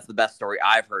feel like that's the best story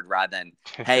I've heard rather than,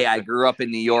 hey, I grew up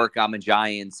in New York, I'm a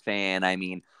Giants fan. I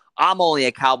mean, I'm only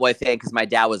a Cowboy fan because my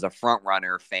dad was a front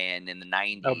runner fan in the Oh,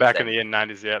 90s. back in And the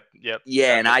 90s. Yep. yeah,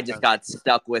 That and I makes just sense. got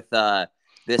stuck with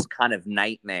this kind of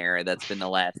nightmare that's been the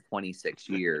last 26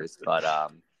 years.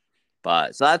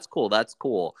 But so that's cool. That's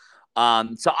cool.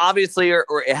 So obviously, or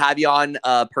have you on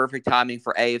perfect timing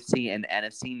for AFC and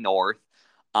NFC North.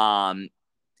 Um,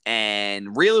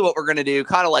 and really, what we're gonna do,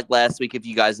 kind of like last week, if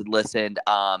you guys had listened,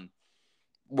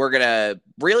 we're gonna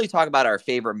really talk about our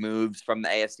favorite moves from the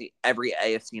AFC, every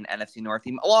AFC and NFC North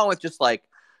team, along with just like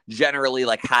generally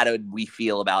like how did we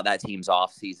feel about that team's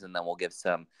offseason. Then we'll give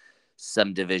some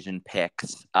division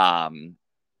picks. After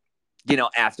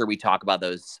we talk about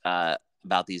those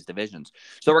about these divisions.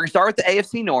 So we're gonna start with the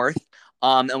AFC North.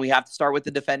 And we have to start with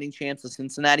the defending champs, the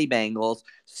Cincinnati Bengals.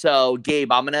 So,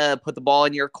 Gabe, I'm gonna put the ball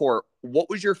in your court. What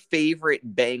was your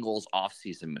favorite Bengals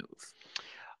offseason move?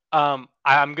 I'm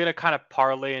gonna kind of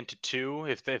parlay into two.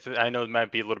 If I know it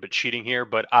might be a little bit cheating here,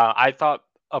 but I thought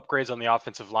upgrades on the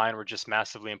offensive line were just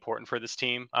massively important for this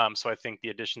team. So I think the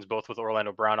additions, both with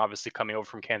Orlando Brown, obviously coming over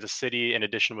from Kansas City, in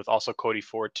addition with also Cody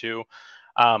Ford too,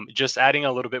 just adding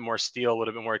a little bit more steel, a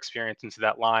little bit more experience into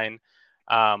that line.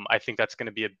 I think that's going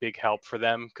to be a big help for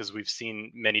them because we've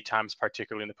seen many times,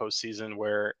 particularly in the postseason,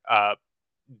 where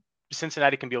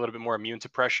Cincinnati can be a little bit more immune to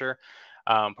pressure,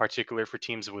 particularly for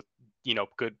teams with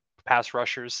good pass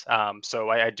rushers. So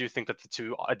I do think that the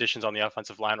two additions on the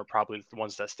offensive line are probably the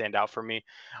ones that stand out for me.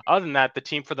 Other than that, the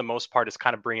team for the most part is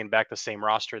kind of bringing back the same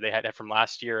roster they had from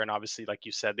last year, and obviously, like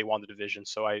you said, they won the division.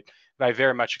 So I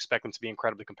very much expect them to be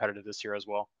incredibly competitive this year as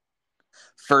well.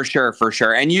 For sure, for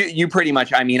sure. And you pretty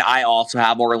much, I mean, I also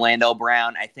have Orlando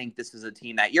Brown. I think this is a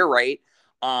team that you're right.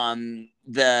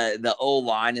 The O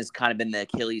line has kind of been the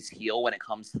Achilles heel when it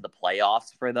comes to the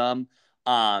playoffs for them.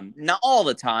 Not all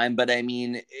the time, but I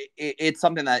mean, it's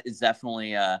something that is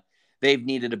definitely they've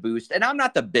needed a boost. And I'm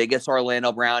not the biggest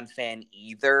Orlando Brown fan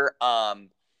either.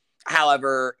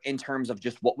 However, in terms of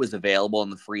just what was available in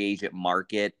the free agent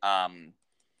market,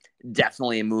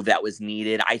 definitely a move that was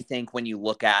needed. I think when you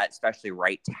look at especially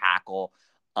right tackle,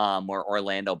 where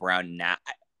Orlando Brown now,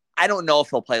 I don't know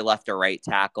if he'll play left or right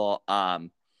tackle.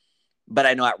 But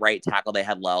I know at right tackle they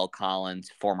had Lyle Collins,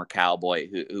 former Cowboy,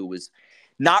 who was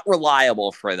not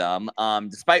reliable for them,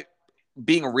 despite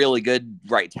being a really good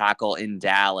right tackle in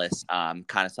Dallas. Kind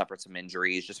of suffered some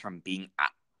injuries just from being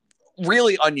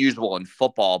really unusual in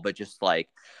football, but just like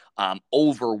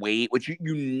overweight, which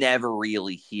you never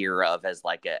really hear of as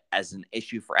like as an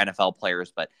issue for NFL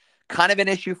players, but kind of an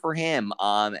issue for him.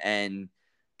 And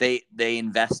they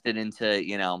invested into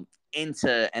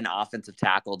an offensive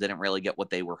tackle, didn't really get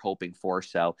what they were hoping for.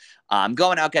 So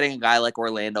going out getting a guy like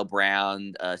Orlando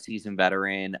Brown, a seasoned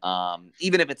veteran,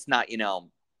 even if it's not,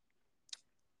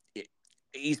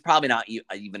 he's probably not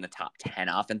even a top 10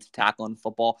 offensive tackle in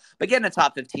football, but getting a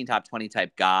top 15, top 20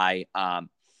 type guy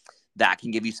that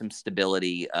can give you some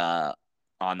stability on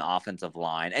the offensive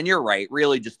line. And you're right,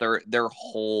 really just their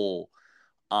whole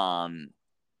offseason,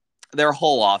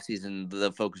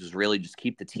 the focus was really just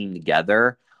keep the team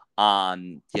together.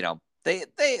 They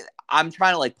I'm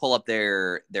trying to like pull up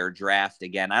their draft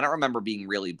again. I don't remember being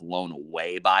really blown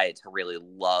away by it to really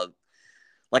love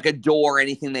like adore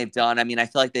anything they've done. I mean, I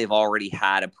feel like they've already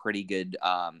had a pretty good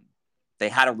they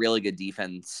had a really good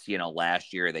defense,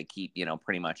 last year. They keep,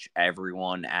 pretty much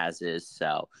everyone as is.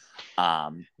 So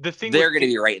The thing with they're going to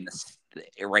be right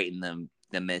in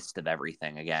the midst of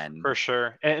everything again. For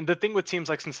sure. And the thing with teams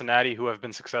like Cincinnati, who have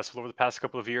been successful over the past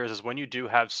couple of years, is when you do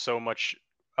have so much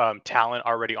talent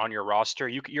already on your roster,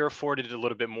 you're afforded a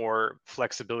little bit more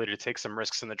flexibility to take some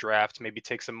risks in the draft, maybe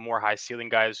take some more high ceiling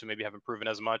guys who maybe haven't proven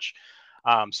as much.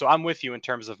 So I'm with you in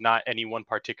terms of not any one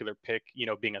particular pick,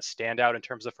 being a standout in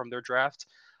terms of from their draft.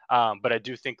 But I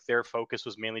do think their focus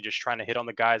was mainly just trying to hit on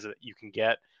the guys that you can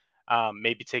get.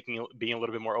 Maybe being a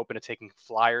little bit more open to taking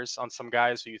flyers on some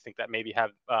guys who you think that maybe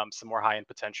have some more high end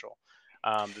potential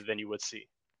than you would see.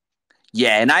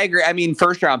 Yeah, and I agree. I mean,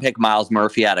 first round pick Miles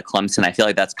Murphy out of Clemson. I feel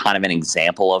like that's kind of an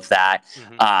example of that.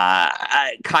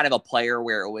 Mm-hmm. Kind of a player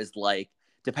where it was like,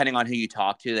 depending on who you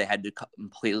talk to, they had to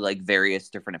completely like various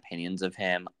different opinions of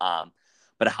him.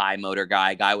 but a high motor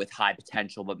guy, a guy with high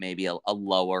potential, but maybe a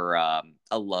lower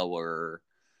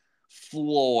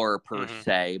floor per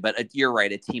se. But you're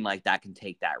right, a team like that can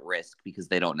take that risk because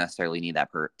they don't necessarily need that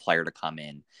player to come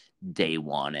in day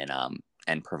one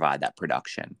and provide that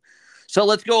production. So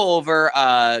let's go over,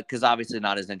 because obviously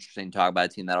not as interesting to talk about a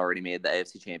team that already made the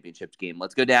AFC Championship game.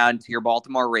 Let's go down to your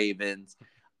Baltimore Ravens.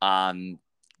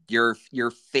 Your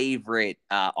favorite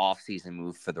offseason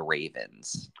move for the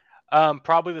Ravens?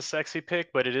 Probably the sexy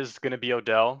pick, but it is going to be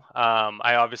Odell.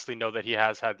 I obviously know that he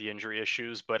has had the injury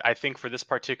issues, but I think for this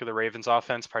particular Ravens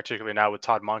offense, particularly now with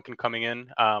Todd Monken coming in,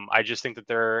 I just think that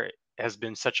there has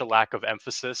been such a lack of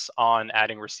emphasis on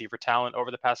adding receiver talent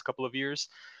over the past couple of years.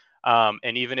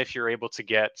 And even if you're able to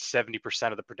get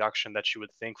 70% of the production that you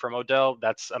would think from Odell,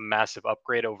 that's a massive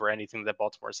upgrade over anything that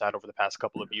Baltimore's had over the past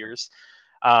couple of years.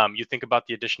 You think about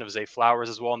the addition of Zay Flowers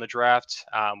as well in the draft,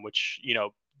 which,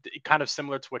 kind of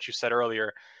similar to what you said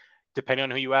earlier. Depending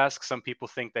on who you ask, some people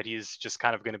think that he's just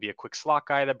kind of going to be a quick slot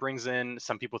guy that brings in.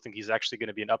 Some people think he's actually going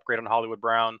to be an upgrade on Hollywood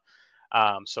Brown.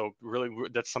 So really,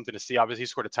 that's something to see. Obviously, he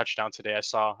scored a touchdown today. I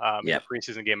saw in the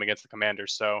preseason game against the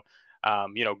Commanders. So,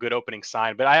 good opening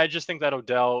sign. But I just think that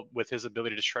Odell, with his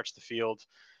ability to stretch the field,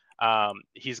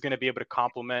 he's going to be able to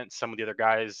complement some of the other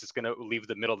guys. It's going to leave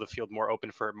the middle of the field more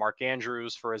open for Mark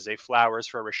Andrews, for Zay Flowers,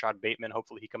 for Rashad Bateman.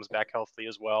 Hopefully, he comes back healthy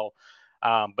as well.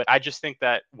 But I just think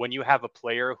that when you have a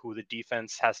player who the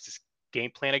defense has to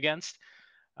game plan against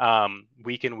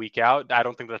week in, week out, I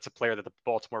don't think that's a player that the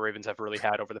Baltimore Ravens have really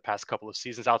had over the past couple of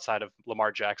seasons outside of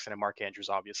Lamar Jackson and Mark Andrews,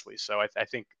 obviously. So I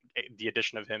think the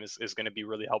addition of him is going to be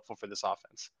really helpful for this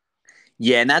offense.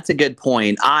 Yeah, and that's a good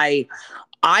point. I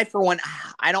for one,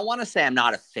 I don't want to say I'm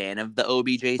not a fan of the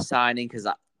OBJ signing because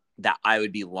that I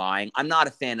would be lying. I'm not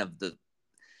a fan of the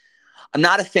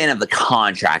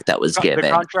contract that was given.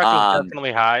 The contract was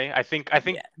definitely high. I think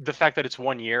the fact that it's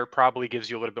 1 year probably gives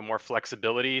you a little bit more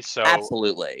flexibility. So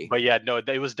absolutely. But yeah, no,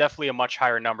 it was definitely a much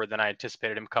higher number than I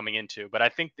anticipated him coming into. But I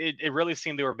think it really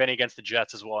seemed they were betting against the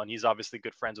Jets as well, and he's obviously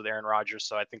good friends with Aaron Rodgers,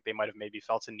 so I think they might have maybe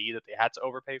felt a need that they had to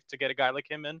overpay to get a guy like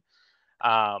him in.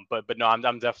 But no, I'm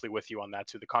definitely with you on that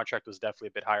too. The contract was definitely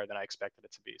a bit higher than I expected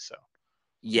it to be. So.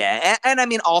 Yeah, and I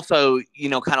mean, also,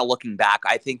 kind of looking back,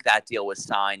 I think that deal was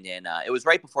signed in, it was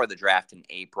right before the draft in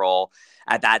April.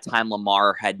 At that time,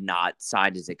 Lamar had not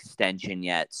signed his extension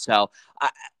yet. So, I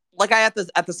have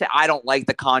to say, I don't like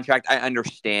the contract. I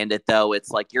understand it, though. It's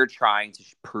like you're trying to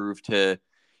prove to,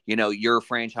 your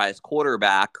franchise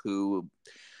quarterback who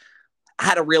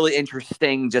had a really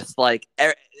interesting, just like,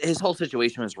 his whole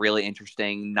situation was really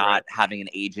interesting, not having an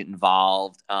agent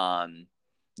involved.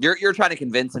 You're trying to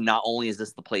convince him not only is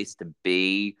this the place to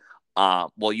be,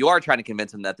 you are trying to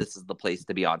convince him that this is the place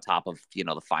to be on top of,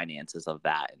 the finances of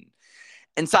that.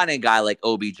 And signing a guy like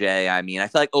OBJ, I mean, I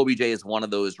feel like OBJ is one of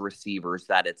those receivers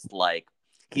that it's like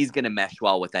he's going to mesh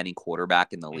well with any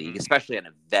quarterback in the league, especially on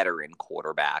a veteran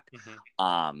quarterback.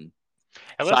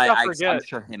 And so let's not forget, I'm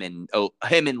sure him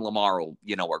and Lamar will,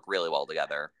 work really well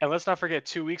together. And let's not forget,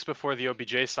 2 weeks before the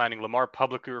OBJ signing, Lamar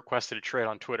publicly requested a trade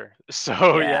on Twitter. So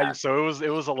so it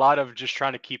was a lot of just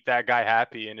trying to keep that guy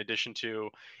happy. In addition to,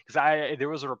 because there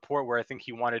was a report where I think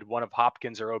he wanted one of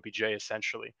Hopkins or OBJ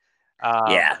essentially.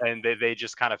 And they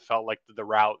just kind of felt like the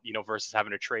route, versus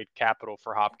having to trade capital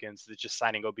for Hopkins, that just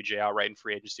signing OBJ outright in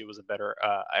free agency was a better,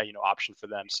 option for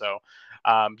them. So,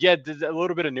 a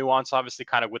little bit of nuance, obviously,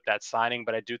 kind of with that signing,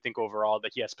 but I do think overall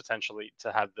that he has potentially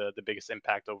to have the biggest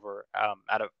impact over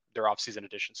out of their offseason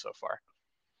addition so far.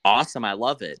 Awesome. I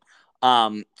love it.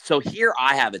 So here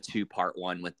I have a 2-part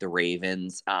one with the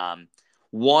Ravens.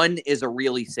 One is a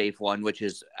really safe one, which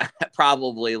is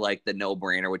probably like the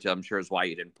no-brainer, which I'm sure is why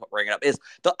you didn't bring it up, is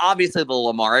obviously the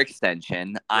Lamar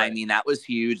extension. Right. I mean, that was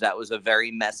huge. That was a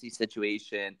very messy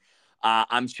situation.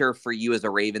 I'm sure for you as a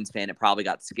Ravens fan, it probably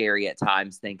got scary at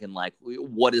times thinking like,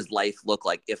 what does life look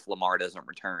like if Lamar doesn't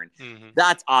return?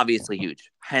 That's obviously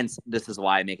huge. Hence, this is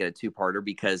why I make it a 2-parter,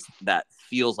 because that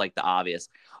feels like the obvious.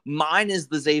 Mine is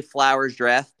the Zay Flowers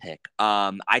draft pick.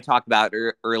 I talked about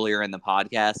earlier in the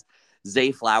podcast.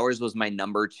 Zay Flowers was my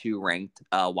number 2 ranked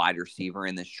wide receiver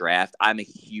in this draft. I'm a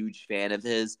huge fan of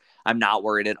his. I'm not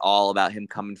worried at all about him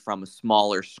coming from a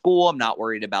smaller school. I'm not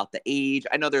worried about the age.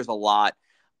 I know there's a lot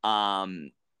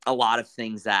of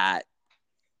things that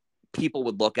people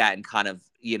would look at and kind of,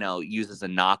 use as a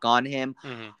knock on him.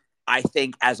 I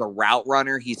think as a route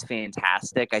runner, he's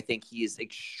fantastic. I think he is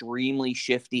extremely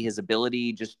shifty. His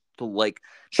ability just to like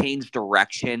change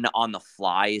direction on the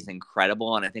fly is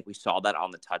incredible. And I think we saw that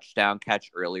on the touchdown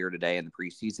catch earlier today in the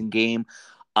preseason game.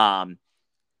 I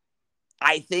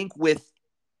think with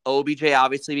OBJ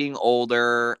obviously being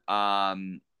older,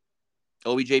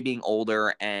 OBJ being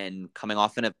older and coming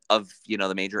off of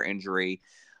the major injury,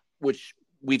 which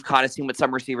we've kind of seen with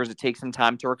some receivers, it takes some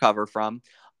time to recover from.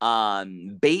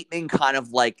 Bateman kind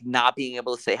of like not being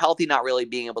able to stay healthy, not really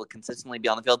being able to consistently be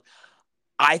on the field.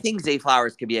 I think Zay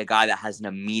Flowers could be a guy that has an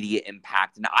immediate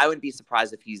impact. And I wouldn't be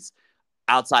surprised if he's,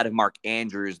 outside of Mark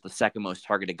Andrews, the second most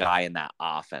targeted guy in that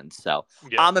offense. So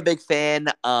Yeah. I'm a big fan.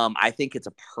 I think it's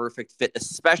a perfect fit,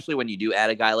 especially when you do add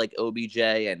a guy like OBJ.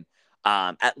 And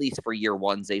at least for year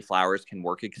one, Zay Flowers can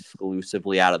work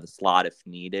exclusively out of the slot if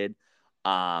needed.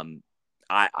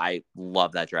 I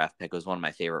love that draft pick. It was one of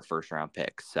my favorite first round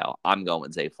picks. So I'm going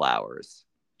with Zay Flowers.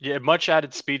 Yeah, much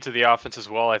added speed to the offense as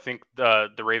well. I think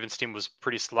the Ravens team was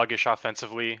pretty sluggish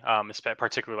offensively,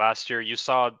 particularly last year. You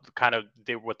saw kind of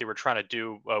what they were trying to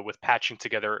do with patching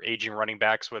together aging running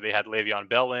backs, where they had Le'Veon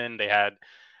Bell in, they had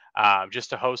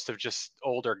just a host of just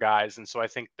older guys, and so I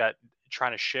think that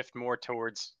trying to shift more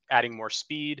towards adding more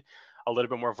speed, a little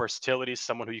bit more versatility,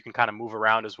 someone who you can kind of move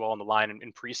around as well on the line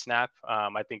in pre-snap.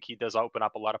 I think he does open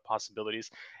up a lot of possibilities.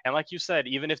 And like you said,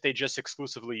 even if they just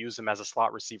exclusively use him as a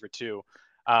slot receiver too,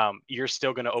 you're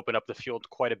still going to open up the field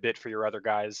quite a bit for your other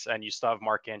guys, and you still have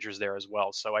Mark Andrews there as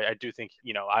well. So I do think,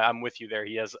 I'm with you there.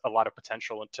 He has a lot of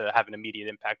potential to have an immediate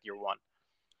impact year one.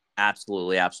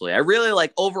 Absolutely, absolutely. I really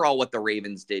like overall what the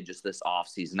Ravens did just this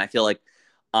offseason. I feel like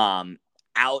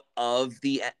out of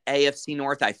the AFC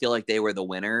North, I feel like they were the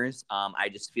winners. I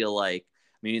just feel like,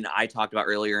 I talked about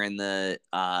earlier in the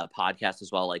podcast as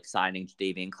well, like signing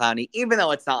Jadeveon Clowney, even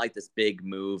though it's not like this big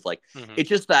move, like it's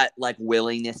just that like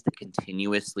willingness to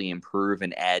continuously improve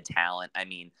and add talent.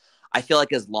 I feel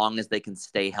like as long as they can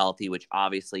stay healthy, which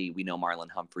obviously we know Marlon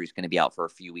Humphrey's going to be out for a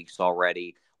few weeks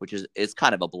already, which is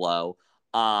kind of a blow.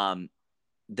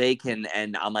 They can,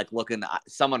 and I'm like looking,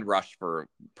 someone rushed for a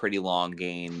pretty long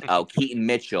game. Oh, Keaton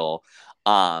Mitchell.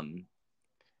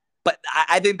 But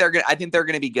I think they're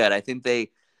gonna be good. I think they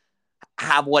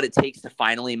have what it takes to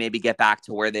finally maybe get back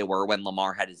to where they were when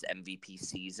Lamar had his MVP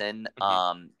season.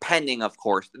 Pending, of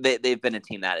course, they've been a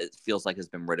team that it feels like has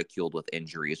been ridiculed with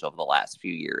injuries over the last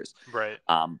few years. Right.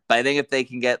 But I think if they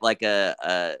can get like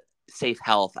a safe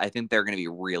health, I think they're going to be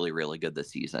really, really good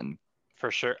this season. For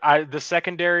sure. The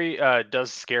secondary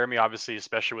does scare me, obviously,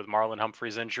 especially with Marlon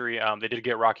Humphrey's injury. They did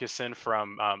get Rock Ya-Sin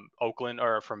from Oakland,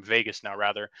 or from Vegas now,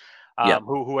 rather, Yep.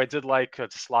 who I did like to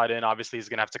slide in. Obviously, he's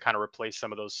going to have to kind of replace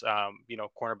some of those,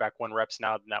 cornerback one reps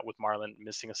now, not with Marlon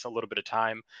missing us a little bit of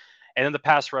time. And then the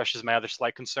pass rush is my other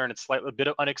slight concern. It's slightly a bit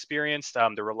of unexperienced.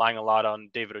 They're relying a lot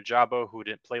on David Ojabo, who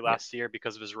didn't play last year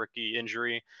because of his rookie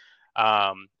injury.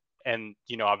 And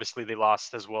obviously they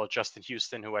lost as well Justin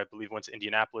Houston, who I believe went to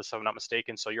Indianapolis, if I'm not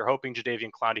mistaken. So you're hoping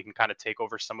Jadeveon Clowney can kind of take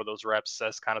over some of those reps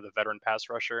as kind of the veteran pass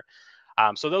rusher.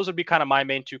 So those would be kind of my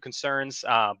main two concerns.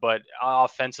 But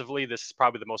offensively, this is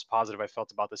probably the most positive I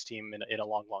felt about this team in a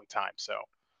long, long time. So.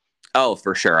 Oh,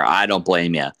 for sure. I don't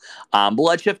blame you. But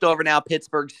let's shift over now.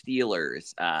 Pittsburgh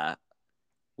Steelers.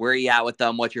 Where are you at with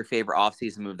them? What's your favorite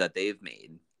offseason move that they've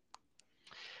made?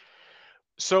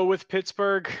 So with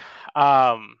Pittsburgh,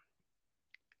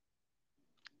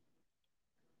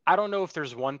 I don't know if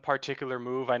there's one particular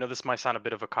move. I know this might sound a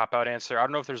bit of a cop-out answer. I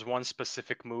don't know if there's one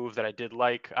specific move that I did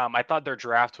like. I thought their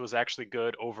draft was actually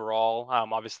good overall.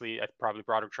 Obviously, probably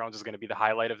Broderick Jones is going to be the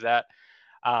highlight of that.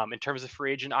 In terms of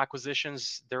free agent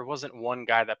acquisitions, there wasn't one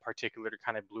guy that particularly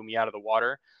kind of blew me out of the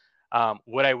water.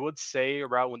 What I would say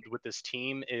around with this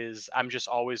team is I'm just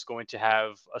always going to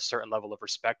have a certain level of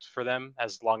respect for them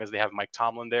as long as they have Mike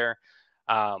Tomlin there.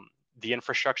 The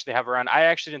infrastructure they have around. I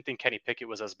actually didn't think Kenny Pickett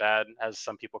was as bad as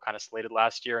some people kind of slated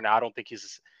last year. Now, I don't think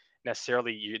he's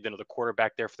necessarily the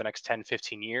quarterback there for the next 10,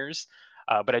 15 years,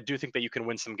 but I do think that you can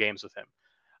win some games with him.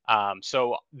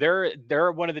 So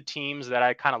they're one of the teams that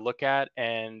I kind of look at,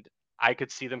 and I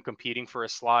could see them competing for a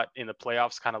slot in the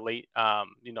playoffs kind of late,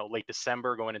 late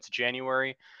December going into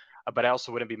January. But I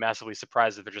also wouldn't be massively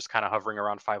surprised if they're just kind of hovering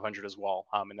around 500 as well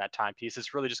in that timepiece.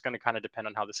 It's really just going to kind of depend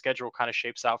on how the schedule kind of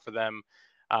shapes out for them.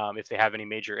 If they have any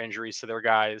major injuries to their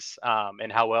guys,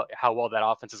 and how well that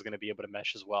offense is going to be able to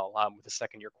mesh as well with a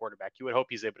second-year quarterback. You would hope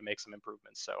he's able to make some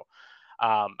improvements. So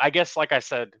I guess, like I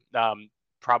said,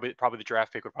 probably the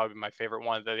draft pick would probably be my favorite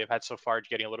one that they've had so far,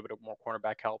 getting a little bit more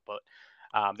cornerback help. But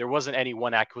there wasn't any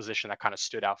one acquisition that kind of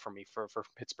stood out for me for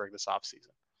Pittsburgh this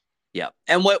offseason. Yeah,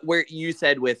 and where you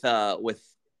said with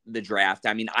the draft,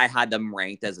 I had them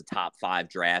ranked as a top 5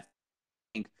 draft.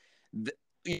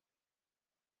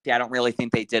 I don't really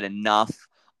think they did enough.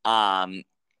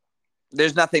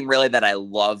 there's nothing really that I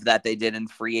love that they did in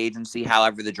free agency.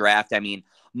 However, the draft, I mean,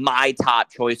 my top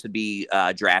choice would be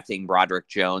drafting Broderick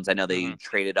Jones. I know they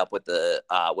traded up with the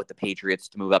Patriots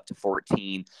to move up to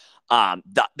 14.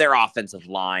 Their offensive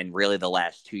line really the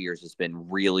last 2 years has been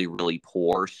really, really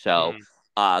poor. So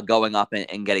going up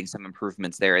and getting some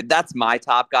improvements there, that's my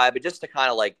top guy. But just to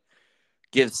kind of like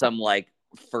give some like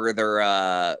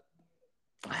further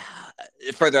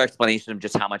explanation of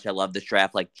just how much I love this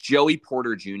draft. Like Joey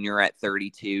Porter Jr. at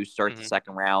 32, start the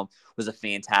second round, was a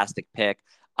fantastic pick.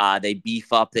 They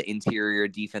beef up the interior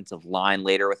defensive line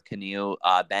later with Canu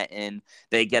Benton.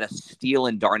 They get a steal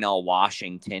in Darnell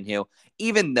Washington, who,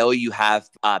 even though you have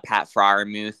Pat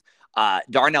Freiermuth,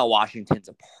 Darnell Washington's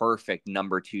a perfect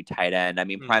number 2 tight end. I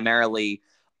mean, primarily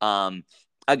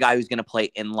a guy who's going to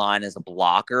play in line as a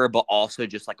blocker, but also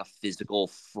just like a physical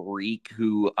freak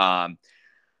who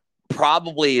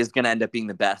probably is going to end up being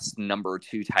the best number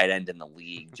 2 tight end in the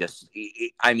league.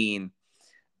 I mean,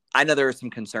 I know there are some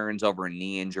concerns over a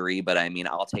knee injury, but I mean,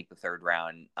 I'll take the third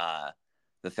round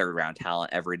talent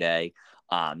every day.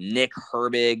 Nick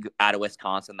Herbig out of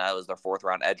Wisconsin, that was their 4th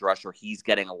round edge rusher. He's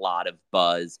getting a lot of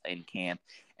buzz in camp.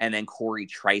 And then Corey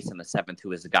Trice in the 7th,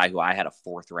 who is a guy who I had a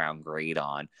 4th round grade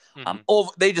on.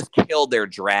 They just killed their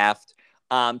draft.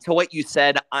 To what you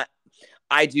said,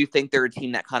 I do think they're a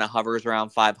team that kind of hovers around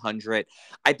 500.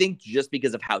 I think just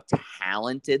because of how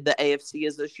talented the AFC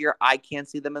is this year, I can't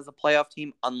see them as a playoff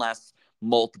team unless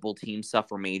multiple teams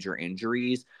suffer major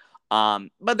injuries.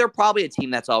 But they're probably a team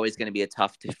that's always going to be a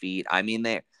tough defeat. I mean,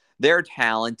 they're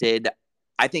talented.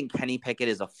 I think Kenny Pickett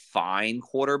is a fine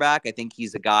quarterback. I think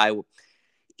he's a guy.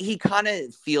 He kind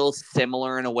of feels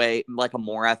similar in a way, like a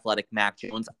more athletic Mac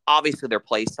Jones. Obviously, their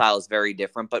play style is very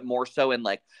different, but more so in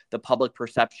like the public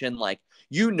perception. Like,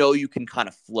 you can kind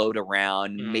of float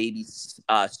around, maybe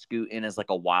scoot in as like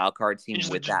a wild card team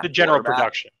with that. The general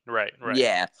production, right?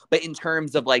 Yeah, but in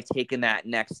terms of like taking that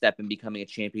next step and becoming a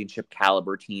championship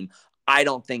caliber team, I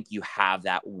don't think you have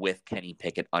that with Kenny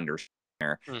Pickett under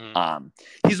center.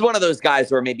 He's one of those guys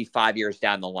where maybe 5 years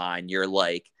down the line,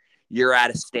 you're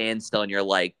at a standstill and you're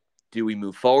like, do we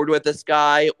move forward with this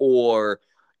guy, or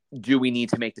do we need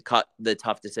to make the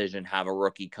tough decision, have a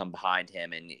rookie come behind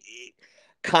him? And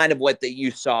kind of what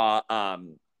you saw,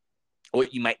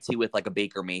 what you might see with like a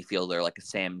Baker Mayfield or like a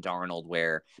Sam Darnold,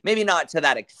 where maybe not to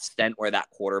that extent where that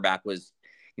quarterback was,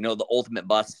 the ultimate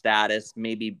bust status,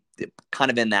 maybe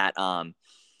kind of in that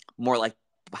more like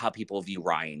how people view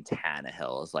Ryan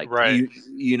Tannehill is like,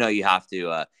 you have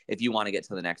to, if you want to get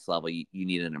to the next level, you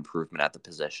need an improvement at the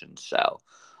position. So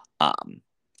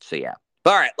yeah.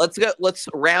 All right, let's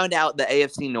round out the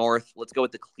AFC North. Let's go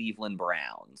with the Cleveland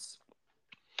Browns.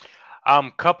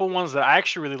 Couple ones that I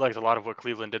actually really liked a lot of what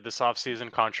Cleveland did this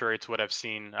offseason, contrary to what I've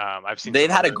seen. They've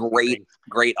had a great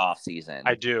offseason.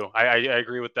 I do. I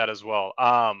agree with that as well.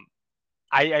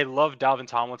 I love Dalvin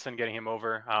Tomlinson, getting him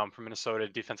over from Minnesota,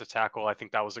 defensive tackle. I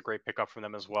think that was a great pickup for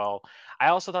them as well. I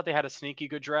also thought they had a sneaky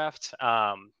good draft.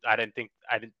 I didn't think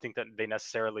that they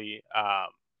necessarily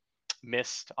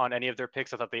missed on any of their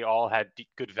picks. I thought they all had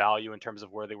good value in terms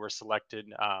of where they were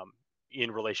selected in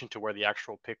relation to where the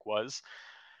actual pick was.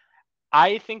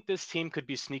 I think this team could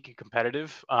be sneaky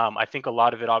competitive. I think a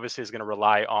lot of it obviously is going to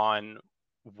rely on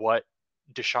what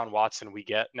Deshaun Watson we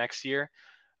get next year.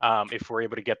 If we're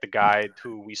able to get the guy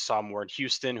who we saw more in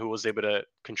Houston, who was able to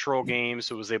control games,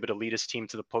 who was able to lead his team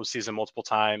to the postseason multiple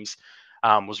times,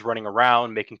 was running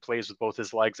around, making plays with both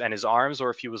his legs and his arms, or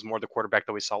if he was more the quarterback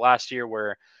that we saw last year,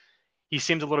 where he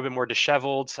seemed a little bit more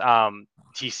disheveled.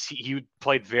 He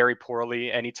played very poorly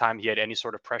anytime he had any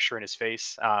sort of pressure in his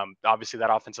face. Obviously,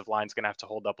 that offensive line is going to have to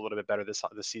hold up a little bit better this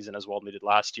season as well than they did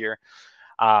last year.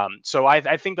 So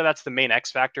I think that's the main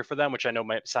X factor for them, which I know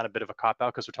might sound a bit of a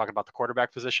cop-out because we're talking about the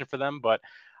quarterback position for them. But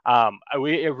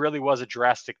it really was a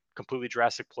completely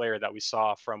drastic player that we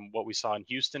saw from what we saw in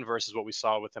Houston versus what we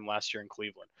saw with him last year in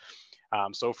Cleveland.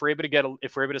 So if we're able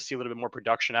to see a little bit more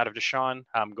production out of Deshaun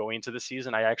going into the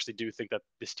season, I actually do think that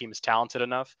this team is talented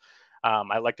enough.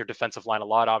 I like their defensive line a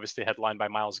lot, obviously headlined by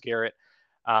Myles Garrett.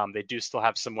 They do still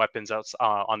have some weapons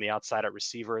on the outside at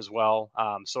receiver as well.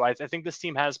 So I think this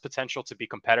team has potential to be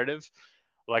competitive.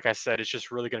 Like I said, it's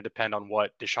just really going to depend on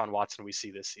what Deshaun Watson we see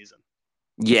this season.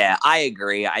 Yeah, I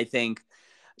agree. I think,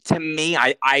 to me,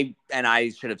 I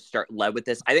should have led with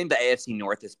this. I think the AFC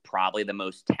North is probably the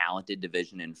most talented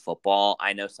division in football.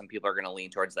 I know some people are going to lean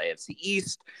towards the AFC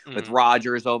East with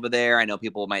Rodgers over there. I know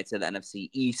people might say the NFC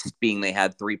East, being they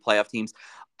had 3 playoff teams.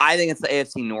 I think it's the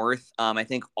AFC North. I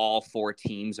think all 4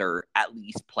 teams are at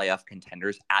least playoff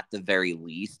contenders at the very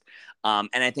least. And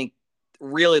I think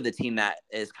really the team that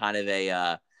is kind of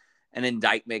an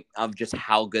indictment of just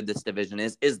how good this division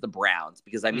is the Browns.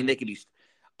 Because, I mean, Mhm. they could be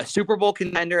a Super Bowl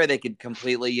contender. They could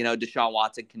completely, Deshaun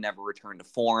Watson can never return to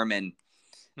form, and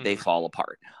they Mhm. fall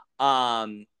apart.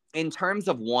 In terms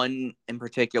of one in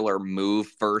particular move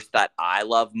first that I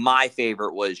love, my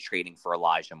favorite was trading for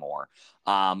Elijah Moore.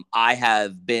 I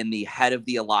have been the head of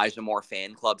the Elijah Moore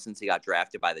fan club since he got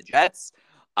drafted by the Jets.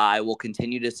 I will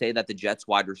continue to say that the Jets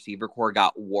wide receiver core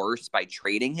got worse by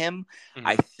trading him.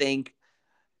 I Mhm. think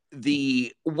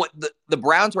what the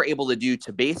Browns were able to do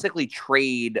to basically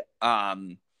trade a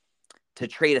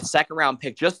second round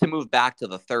pick just to move back to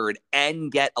the third and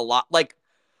get a lot. Like,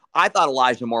 I thought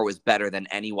Elijah Moore was better than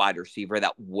any wide receiver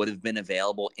that would have been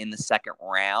available in the second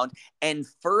round. And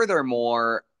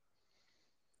furthermore,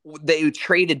 they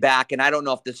traded back, and I don't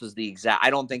know if this was I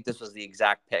don't think this was the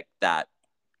exact pick that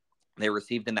they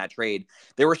received in that trade.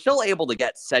 They were still able to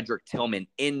get Cedric Tillman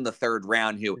in the third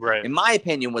round, who, Right. in my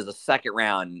opinion, was a second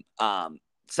round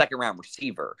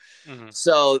receiver. Mhm.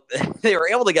 So they were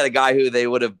able to get a guy who they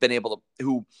would have been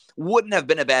who wouldn't have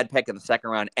been a bad pick in the second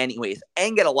round anyways,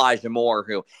 and get Elijah Moore,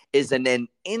 who is an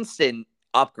instant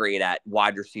upgrade at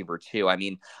wide receiver too. I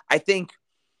mean, I think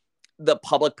the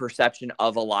public perception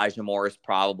of Elijah Moore is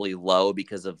probably low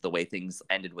because of the way things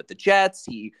ended with the Jets.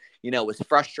 He, was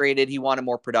frustrated. He wanted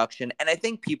more production. And I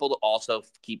think people also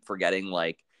keep forgetting,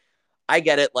 like, I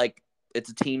get it. Like,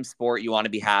 it's a team sport. You want to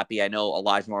be happy. I know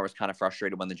Elijah Moore was kind of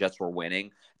frustrated when the Jets were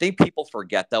winning. I think people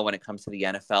forget, though, when it comes to the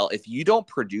NFL, if you don't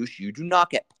produce, you do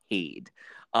not get paid.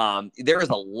 There is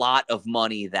a lot of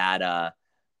money that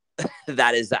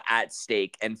is at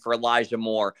stake. And for Elijah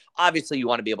Moore, obviously you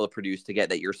want to be able to produce to get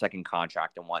that your second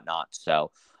contract and whatnot.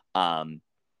 Um,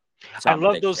 so I I'm a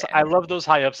love big those. I fan. love those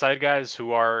high upside guys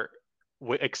who are,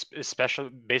 especially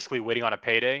basically waiting on a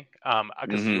payday.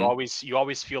 Because Mm-hmm. you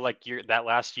always feel like that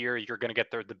last year you're going to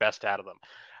get the best out of them.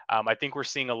 I think we're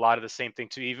seeing a lot of the same thing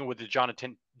too. Even with the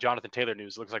Jonathan Taylor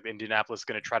news, it looks like Indianapolis is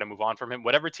going to try to move on from him.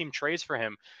 Whatever team trades for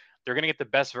him, they're going to get the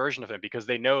best version of him because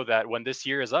they know that when this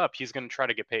year is up, he's going to try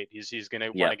to get paid. He's going to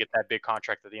want to Yep. get that big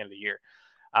contract at the end of the year.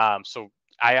 So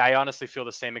I honestly feel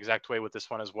the same exact way with this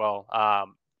one as well. I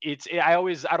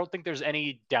don't think there's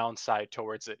any downside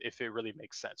towards it if it really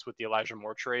makes sense with the Elijah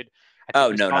Moore trade. I think Oh,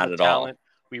 we no, saw not the at all. talent.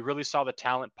 We really saw the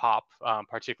talent pop,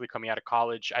 particularly coming out of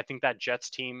college. I think that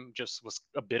Jets team just was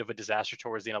a bit of a disaster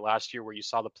towards the end of last year, where you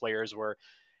saw the players were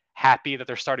happy that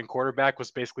their starting quarterback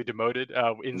was basically demoted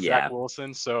in Zach Yeah.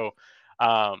 Wilson. So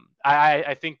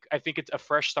I think it's a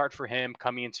fresh start for him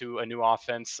coming into a new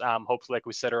offense. Hopefully, like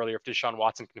we said earlier, if Deshaun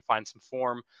Watson can find some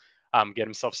form, get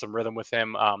himself some rhythm with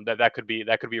him, that could be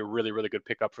a really good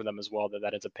pickup for them as well.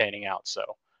 That ends up panning out. So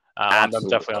I'm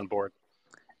definitely Absolutely. on board.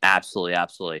 Absolutely.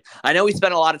 Absolutely. I know we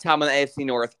spent a lot of time on the AFC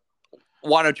North.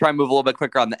 Want to try and move a little bit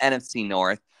quicker on the NFC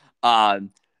North.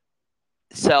 Um,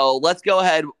 so let's go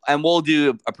ahead and we'll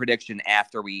do a prediction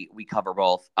after we cover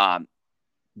both.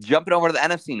 Jumping over to the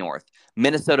NFC North,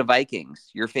 Minnesota Vikings,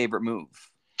 your favorite move.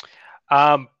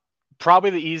 Um,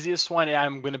 Probably the easiest one.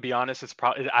 I'm going to be honest. It's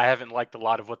probably I haven't liked a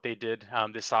lot of what they did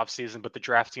this offseason, but the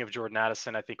drafting of Jordan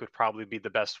Addison, I think, would probably be the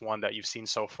best one that you've seen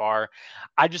so far.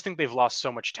 I just think they've lost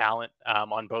so much talent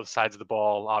on both sides of the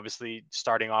ball. Obviously,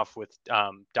 starting off with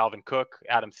Dalvin Cook,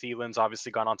 Adam Thielen's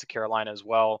obviously gone on to Carolina as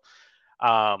well.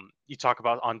 You talk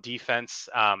about on defense,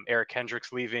 Eric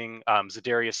Hendricks leaving,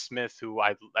 Zadarius Smith, who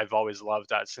I've always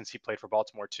loved since he played for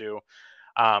Baltimore too.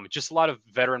 Just a lot of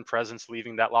veteran presence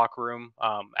leaving that locker room.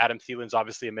 Adam Thielen's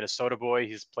obviously a Minnesota boy.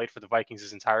 He's played for the Vikings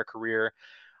his entire career.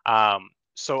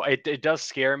 So it does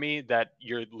scare me that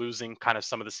you're losing kind of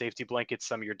some of the safety blankets,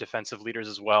 some of your defensive leaders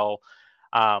as well.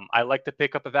 I like the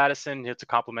pickup of Addison to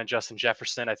complement Justin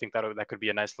Jefferson. I think that could be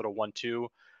a nice little 1-2.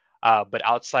 But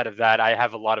outside of that, I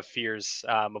have a lot of fears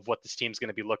of what this team's going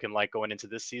to be looking like going into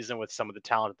this season with some of the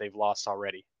talent that they've lost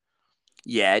already.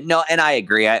 Yeah, no, and I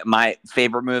agree. My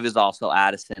favorite move is also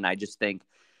Addison. I just think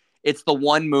it's the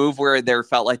one move where there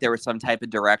felt like there was some type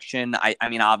of direction. I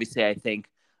mean, obviously, I think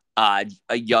a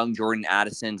young Jordan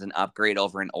Addison's an upgrade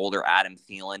over an older Adam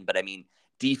Thielen, but I mean,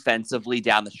 defensively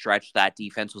down the stretch, that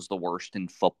defense was the worst in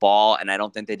football, and I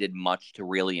don't think they did much to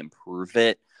really improve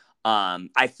it.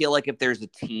 I feel like if there's a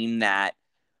team that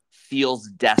feels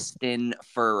destined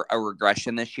for a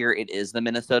regression this year, it is the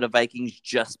Minnesota Vikings,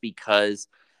 just because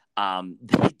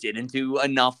they didn't do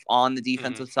enough on the Mhm.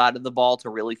 defensive side of the ball to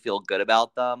really feel good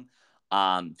about them.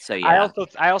 So I yeah, also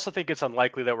I also think it's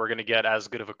unlikely that we're going to get as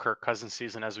good of a Kirk Cousins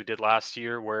season as we did last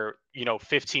year, where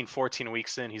 15, 14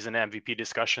 weeks in, he's in MVP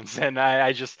discussions, and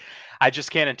I just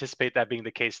can't anticipate that being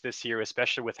the case this year,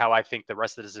 especially with how I think the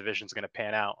rest of this division is going to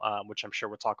pan out, which I'm sure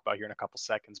we'll talk about here in a couple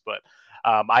seconds. But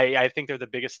I think they're the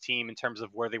biggest team in terms of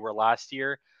where they were last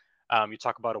year. You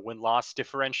talk about a win-loss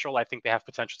differential. I think they have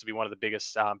potential to be one of the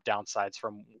biggest downsides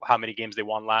from how many games they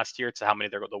won last year to how many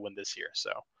they'll win this year.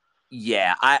 So.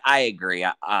 Yeah, I agree.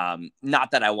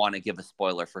 Not that I want to give a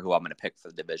spoiler for who I'm going to pick for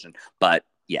the division, but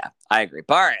yeah, I agree.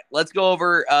 But all right, let's go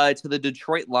over to the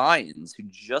Detroit Lions, who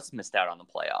just missed out on the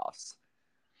playoffs.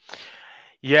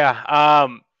 Yeah,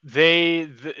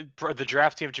 the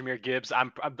drafting of Jahmyr Gibbs.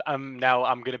 I'm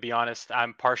going to be honest.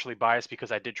 I'm partially biased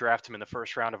because I did draft him in the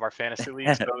first round of our fantasy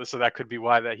league, so that could be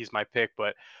why that he's my pick.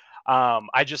 But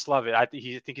I just love it. I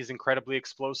think he's incredibly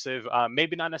explosive.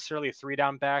 Maybe not necessarily a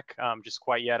 3-down back, just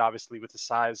quite yet. Obviously, with the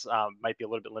size, might be a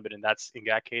little bit limited in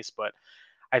that case. But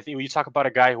I think when you talk about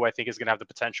a guy who I think is going to have the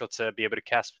potential to be able to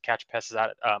catch passes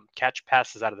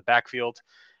out of the backfield.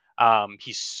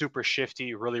 He's super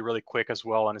shifty, really, really quick as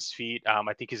well on his feet.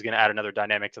 I think he's going to add another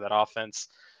dynamic to that offense.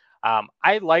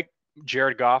 I like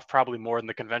Jared Goff probably more than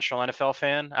the conventional NFL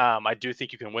fan. I do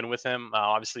think you can win with him.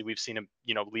 Obviously, we've seen him,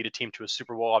 lead a team to a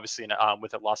Super Bowl. Obviously,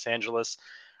 with Los Angeles,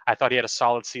 I thought he had a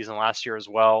solid season last year as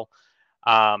well.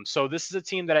 So this is a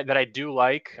team that I do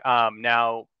like.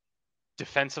 Now,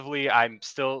 defensively, I'm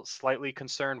still slightly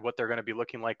concerned what they're going to be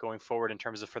looking like going forward in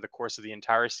terms of for the course of the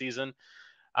entire season.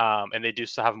 And they do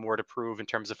still have more to prove in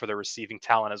terms of for their receiving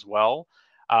talent as well.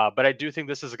 But I do think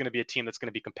this is going to be a team that's going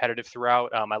to be competitive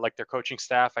throughout. I like their coaching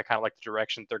staff. I kind of like the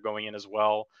direction they're going in as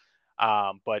well.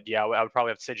 But yeah, I would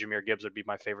probably have to say Jahmyr Gibbs would be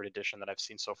my favorite addition that I've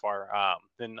seen so far.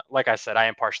 Then, like I said, I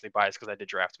am partially biased because I did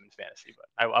draft him in fantasy, but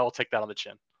I will take that on the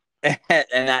chin.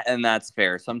 and that's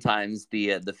fair. Sometimes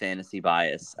the fantasy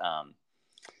bias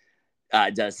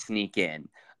does sneak in.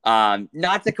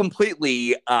 Not to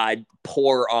completely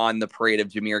pour on the parade of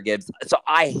Jahmyr Gibbs. So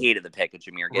I hated the pick of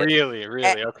Jahmyr Gibbs.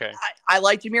 Really? Okay. I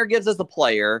like Jahmyr Gibbs as a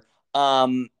player.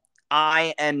 I've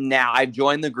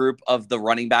joined the group of the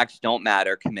running backs don't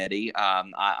matter committee.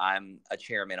 I'm a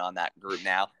chairman on that group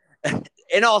now.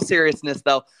 In all seriousness,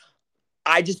 though,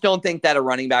 I just don't think that a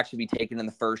running back should be taken in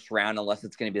the first round unless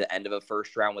it's going to be the end of a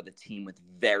first round with a team with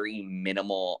very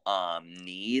minimal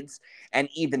needs. And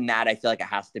even that, I feel like it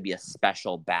has to be a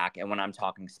special back. And when I'm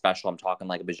talking special, I'm talking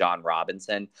like a Bijan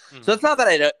Robinson. Mm-hmm. So it's not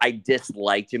that I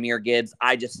dislike Jahmyr Gibbs.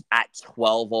 I just, at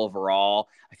 12 overall,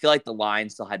 I feel like the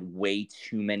Lions still had way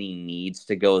too many needs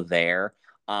to go there.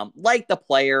 Like the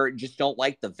player, just don't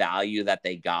like the value that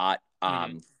they got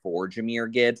for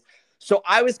Jahmyr Gibbs. So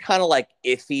I was kind of like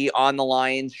iffy on the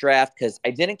Lions draft because I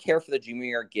didn't care for the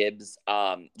Jahmyr Gibbs,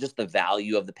 just the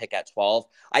value of the pick at 12.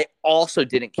 I also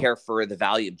didn't care for the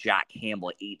value of Jack Campbell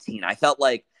at 18. I felt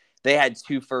like they had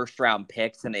 2 first-round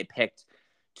picks and they picked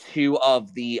 2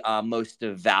 of the most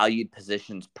valued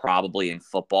positions probably in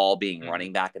football, being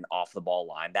running back and off-the-ball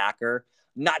linebacker.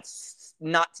 Not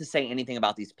to say anything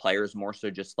about these players, more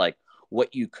so just like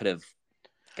what you could have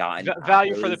gotten.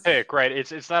 Value for the pick, right?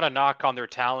 It's not a knock on their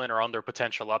talent or on their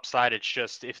potential upside. It's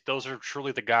just if those are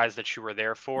truly the guys that you were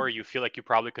there for, you feel like you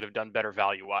probably could have done better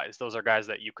value-wise. Those are guys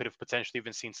that you could have potentially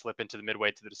even seen slip into the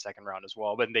midway to the second round as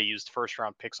well. But they used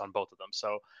first-round picks on both of them,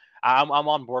 so I'm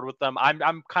on board with them.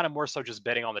 I'm kind of more so just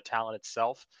betting on the talent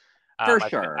itself. For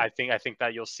sure. I think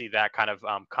that you'll see that kind of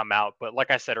come out. But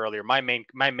like I said earlier, my main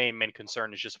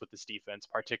concern is just with this defense,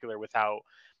 particularly with how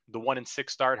the 1-6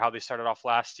 start, how they started off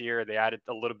last year. They added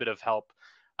a little bit of help.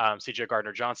 CJ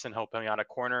Gardner-Johnson helping on a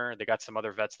corner. They got some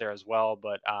other vets there as well.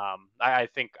 But I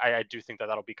do think that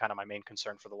that'll be kind of my main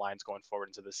concern for the Lions going forward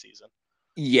into this season.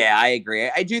 Yeah, I agree.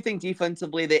 I do think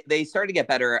defensively they started to get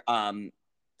better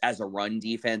as a run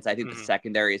defense. I think the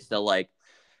secondary is still like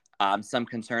some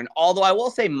concern. Although I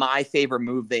will say my favorite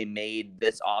move they made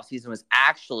this offseason was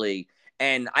actually,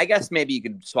 and I guess maybe you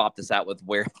could swap this out with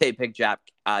where they picked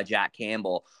Jack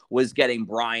Campbell, was getting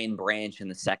Brian Branch in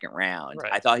the second round.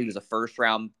 Right. I thought he was a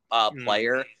first-round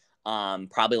player.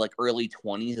 Probably like early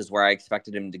 20s is where I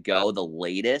expected him to go, the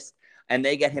latest. And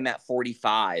they get him at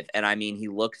 45. And, I mean, he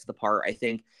looks the part. I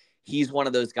think he's one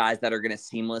of those guys that are going to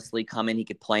seamlessly come in. He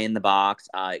could play in the box,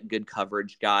 good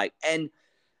coverage guy. And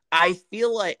I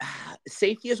feel like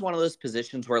safety is one of those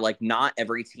positions where, like, not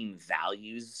every team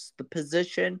values the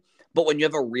position. But when you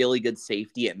have a really good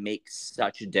safety, it makes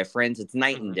such a difference. It's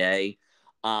night and day.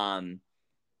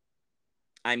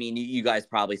 I mean, you guys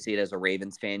probably see it as a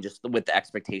Ravens fan, just with the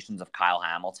expectations of Kyle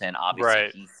Hamilton.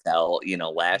 Obviously, he fell,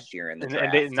 last year in the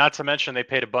draft. And not to mention, they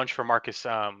paid a bunch for Marcus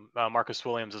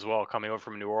Williams as well, coming over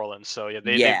from New Orleans. So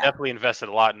they definitely invested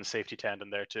a lot in the safety tandem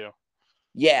there too.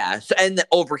 Yeah. So, and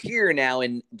over here now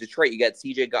in Detroit, you got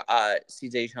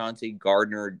CJ Chauncey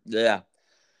Gardner. Yeah.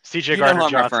 CJ Gardner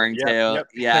Johnson. I'm referring to. Yep.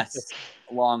 Yes.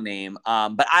 Long name.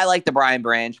 But I like the Brian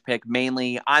Branch pick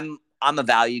mainly. I'm I'm a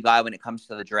value guy when it comes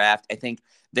to the draft. I think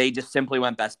they just simply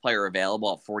went best player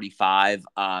available at 45.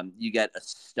 You get a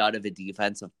stud of a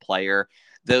defensive player.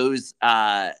 Those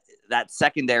that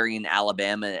secondary in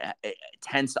Alabama it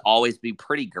tends to always be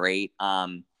pretty great.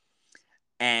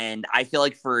 And I feel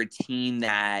like for a team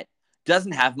that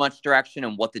doesn't have much direction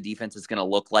on what the defense is going to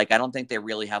look like, I don't think they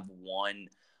really have one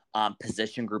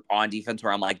position group on defense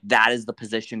where I'm like, that is the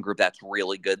position group that's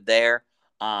really good there.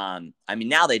 I mean,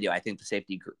 now they do. I think the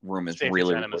safety room is Safety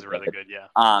really, tandem is really good.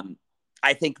 Yeah.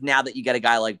 I think now that you get a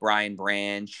guy like Brian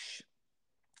Branch,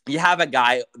 you have a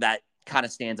guy that kind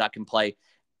of stands out, can play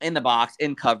in the box,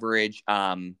 in coverage.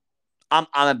 I'm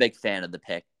a big fan of the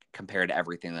pick compared to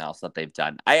everything else that they've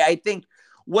done. I think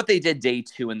what they did day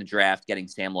 2 in the draft, getting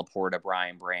Sam Laporta,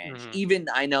 Brian Branch, even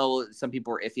I know some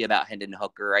people were iffy about Hendon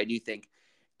Hooker. I do think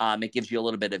it gives you a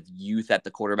little bit of youth at the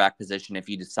quarterback position if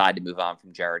you decide to move on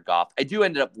from Jared Goff. I do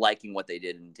end up liking what they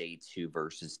did in day 2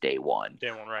 versus day 1. Day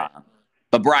 1, right.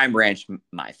 But Brian Branch,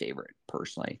 my favorite,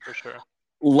 personally. For sure.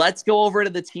 Let's go over to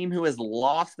the team who has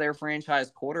lost their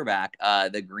franchise quarterback,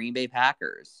 the Green Bay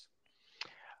Packers.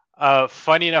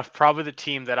 Funny enough, probably the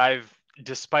team that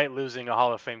despite losing a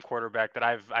Hall of Fame quarterback, that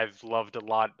I've loved a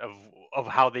lot of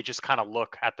how they just kind of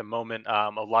look at the moment. A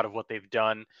lot of what they've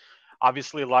done.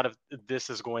 Obviously, a lot of this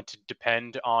is going to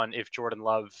depend on if Jordan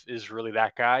Love is really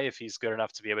that guy, if he's good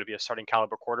enough to be able to be a starting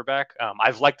caliber quarterback.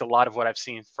 I've liked a lot of what I've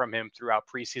seen from him throughout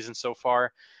preseason so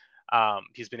far.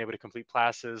 He's been able to complete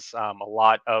passes. A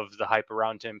lot of the hype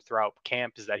around him throughout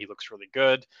camp is that he looks really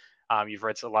good. You've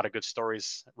read a lot of good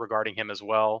stories regarding him as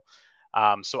well.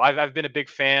 So I've been a big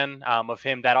fan of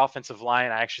him. That offensive line,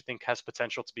 I actually think, has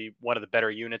potential to be one of the better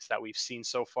units that we've seen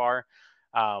so far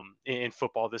in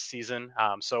football this season.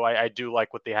 So I do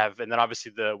like what they have. And then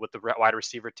obviously with the wide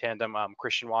receiver tandem,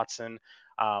 Christian Watson.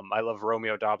 I love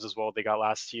Romeo Doubs as well. They got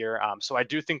last year. So I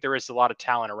do think there is a lot of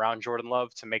talent around Jordan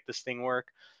Love to make this thing work.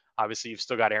 Obviously, you've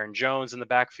still got Aaron Jones in the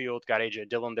backfield, got AJ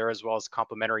Dillon there as well as a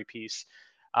complementary piece.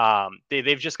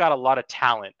 They've just got a lot of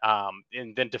talent.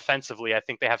 And then defensively, I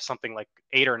think they have something like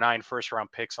 8 or 9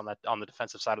 first-round picks on the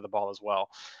defensive side of the ball as well.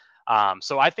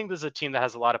 So I think this is a team that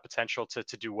has a lot of potential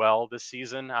to do well this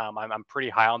season. I'm pretty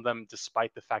high on them,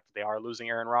 despite the fact that they are losing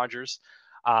Aaron Rodgers.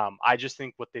 I just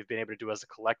think what they've been able to do as a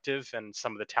collective and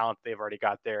some of the talent they've already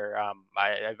got there.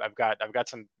 I've got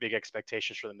some big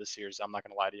expectations for them this year. So I'm not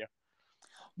going to lie to you.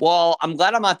 Well, I'm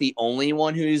glad I'm not the only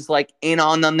one who's like in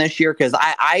on them this year, because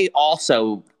I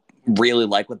also really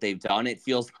like what they've done. It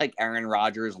feels like Aaron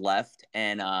Rodgers left,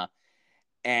 and I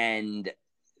don't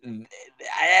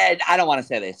want to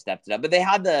say they stepped it up, but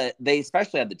they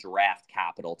especially had the draft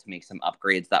capital to make some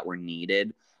upgrades that were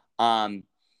needed.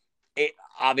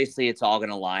 Obviously it's all going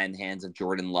to lie in the hands of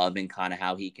Jordan Love and kind of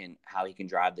how he can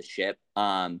drive the ship.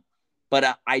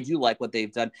 But I do like what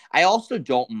they've done. I also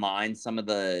don't mind some of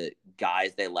the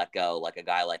guys they let go, like a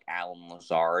guy like Alan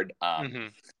Lazard.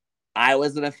 I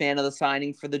wasn't a fan of the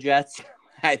signing for the Jets.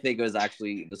 I think it was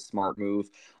actually the smart move.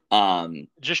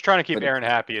 Just trying to keep Aaron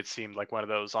happy, it seemed like one of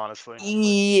those, honestly.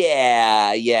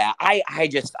 Yeah. I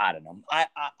don't know.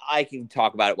 I can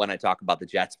talk about it when I talk about the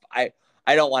Jets. But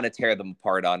I don't want to tear them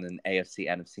apart on an AFC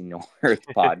NFC North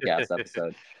podcast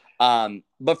episode.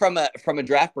 But from a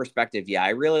draft perspective, yeah, I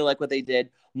really like what they did.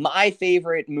 My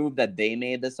favorite move that they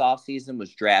made this offseason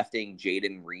was drafting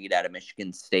Jaden Reed out of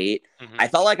Michigan State. I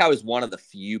felt like I was one of the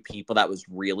few people that was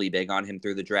really big on him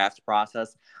through the draft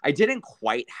process. I didn't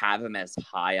quite have him as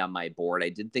high on my board. I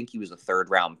did think he was a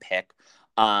third-round pick,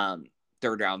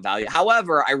 third-round value.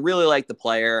 However, I really like the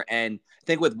player, and I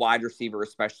think with wide receiver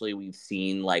especially, we've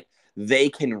seen like they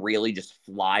can really just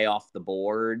fly off the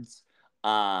boards.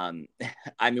 I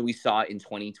mean, we saw it in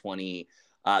 2020,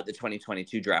 the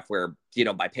 2022 draft where,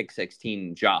 by pick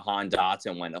 16, Jahan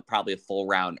Dotson went probably a full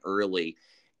round early.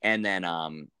 And then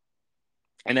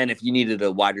if you needed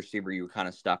a wide receiver, you were kind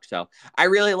of stuck. So I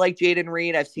really like Jaden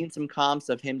Reed. I've seen some comps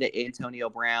of him to Antonio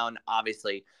Brown.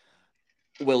 Obviously,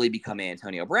 will he become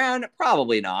Antonio Brown?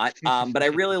 Probably not. But I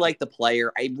really like the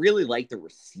player. I really like the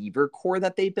receiver core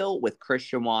that they built with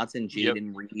Christian Watson,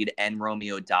 Jaden Reed, and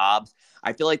Romeo Doubs.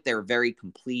 I feel like they're very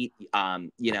complete.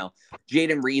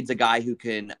 Jaden Reed's a guy who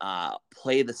can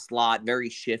play the slot, very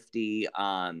shifty,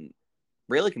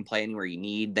 really can play anywhere you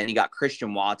need. Then you got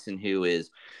Christian Watson, who is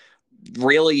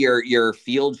really your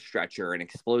field stretcher, an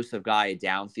explosive guy, a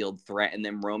downfield threat. And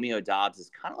then Romeo Doubs is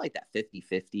kind of like that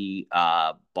 50-50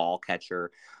 ball catcher.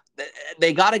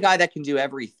 They got a guy that can do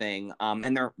everything.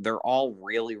 And they're all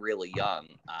really, really young,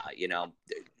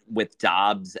 with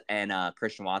Doubs and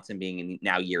Christian Watson being in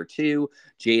now year 2,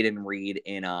 Jaden Reed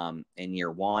in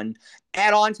year 1.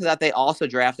 Add on to that, they also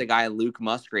draft a guy, Luke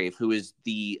Musgrave, who is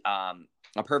the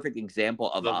a perfect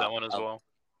example Love that one as well.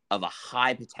 of a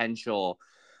high potential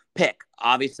pick.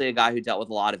 Obviously, a guy who dealt with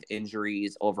a lot of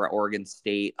injuries over at Oregon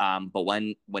State, but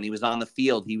when he was on the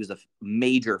field, he was a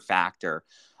major factor.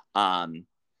 Um,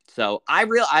 so I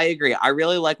agree. I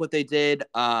really like what they did.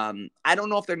 I don't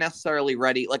know if they're necessarily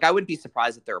ready. Like, I wouldn't be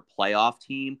surprised if they're a playoff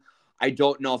team. I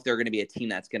don't know if they're going to be a team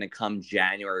that's going to come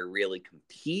January really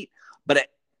compete. But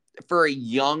for a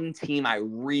young team, I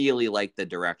really like the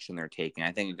direction they're taking.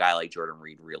 I think a guy like Jordan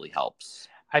Reed really helps.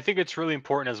 I think it's really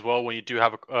important as well when you do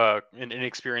have an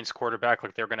inexperienced quarterback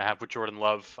like they're going to have with Jordan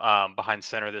Love behind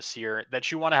center this year,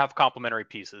 that you want to have complementary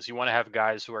pieces. You want to have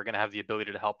guys who are going to have the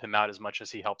ability to help him out as much as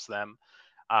he helps them.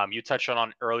 You touched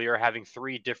on earlier having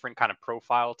three different kind of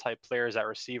profile type players at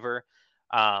receiver.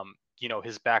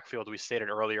 His backfield, we stated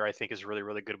earlier, I think is really,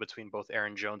 really good between both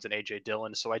Aaron Jones and AJ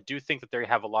Dillon. So I do think that they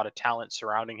have a lot of talent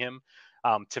surrounding him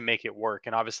to make it work.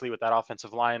 And obviously with that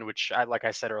offensive line, which like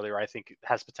I said earlier, I think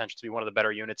has potential to be one of the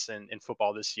better units in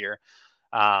football this year.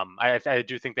 I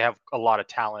do think they have a lot of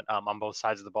talent on both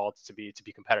sides of the ball to be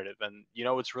competitive. And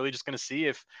it's really just going to see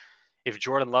if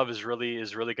Jordan Love is really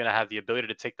going to have the ability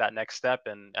to take that next step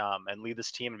and lead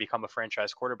this team and become a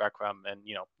franchise quarterback and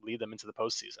lead them into the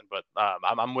postseason. But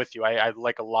I'm with you. I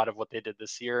like a lot of what they did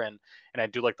this year, and I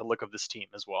do like the look of this team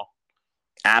as well.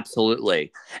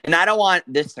 Absolutely. And I don't want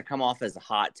this to come off as a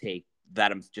hot take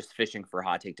that I'm just fishing for a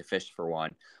hot take to fish for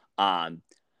one.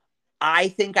 I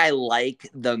think I like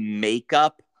the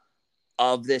makeup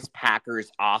of this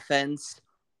Packers offense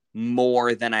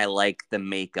more than I like the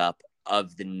makeup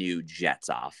of the new Jets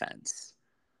offense.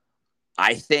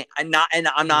 I think I'm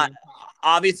not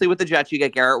obviously with the Jets you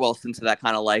get Garrett Wilson, so that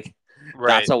kind of like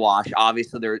that's a wash.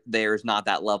 Obviously there's not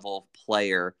that level of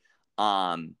player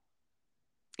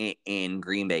in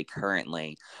Green Bay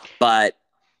currently, but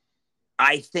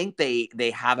I think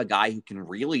they have a guy who can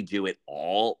really do it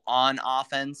all on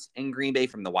offense in Green Bay,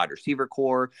 from the wide receiver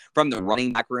core, from the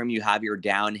running back room. You have your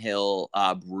downhill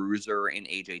bruiser in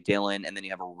AJ Dillon, and then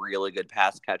you have a really good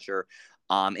pass catcher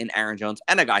in Aaron Jones,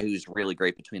 and a guy who's really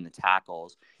great between the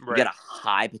tackles. You get a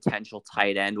high potential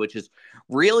tight end, which is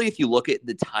really, if you look at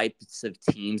the types of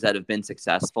teams that have been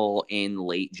successful in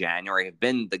late January, have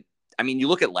been you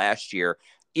look at last year,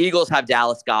 Eagles have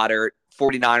Dallas Goedert,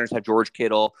 49ers have George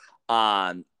Kittle,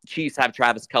 Chiefs have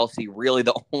Travis Kelce. Really,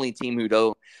 the only team who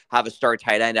don't have a star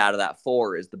tight end out of that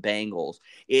four is the Bengals.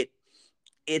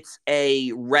 It's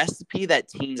a recipe that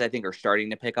teams, I think, are starting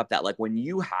to pick up, that like when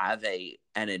you have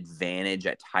an advantage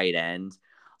at tight end,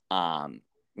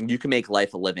 you can make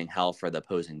life a living hell for the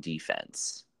opposing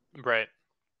defense. Right.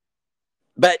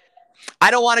 But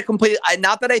I don't want to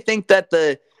not that I think that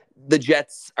the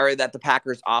Jets or that the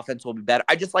Packers offense will be better.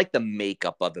 I just like the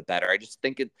makeup of it better. I just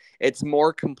think it's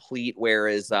more complete.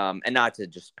 Whereas, and not to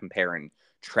just compare and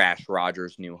trash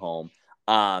Rodgers' new home.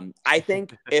 I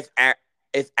think if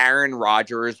Aaron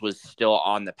Rodgers was still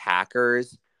on the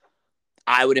Packers,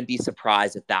 I wouldn't be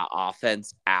surprised if that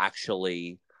offense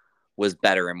actually was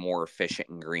better and more efficient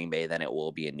in Green Bay than it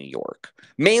will be in New York.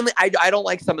 Mainly, I don't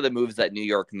like some of the moves that New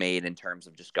York made in terms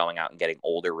of just going out and getting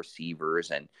older receivers,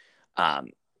 and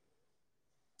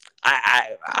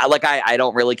I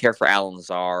don't really care for Alan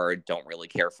Lazard. Don't really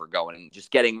care for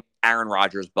just getting Aaron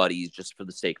Rodgers buddies just for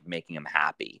the sake of making him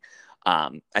happy.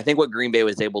 I think what Green Bay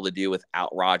was able to do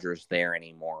without Rodgers there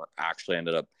anymore actually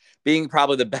ended up being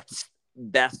probably the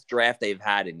best draft they've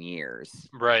had in years.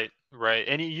 Right.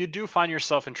 And you do find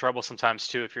yourself in trouble sometimes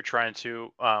too if you're trying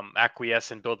to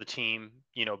acquiesce and build a team,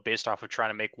 based off of trying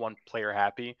to make one player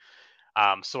happy.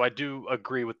 So I do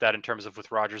agree with that in terms of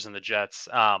with Rodgers and the Jets.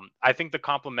 I think the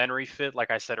complementary fit,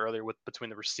 like I said earlier, between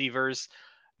the receivers,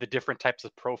 the different types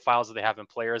of profiles that they have in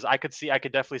players, I could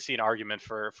definitely see an argument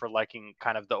for liking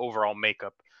kind of the overall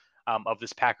makeup of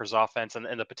this Packers offense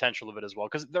and the potential of it as well,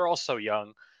 because they're all so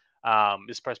young.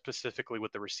 Specifically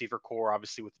with the receiver core,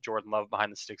 obviously with Jordan Love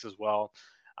behind the sticks as well.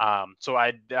 So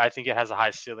I think it has a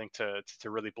high ceiling to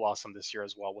really blossom this year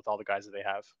as well with all the guys that they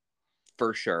have.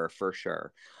 For sure.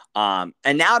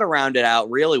 And now to round it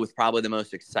out, really with probably the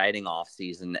most exciting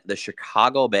offseason, the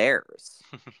Chicago Bears.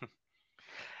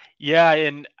 Yeah,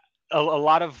 and a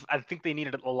lot of, I think they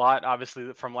needed a lot,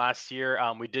 obviously, from last year.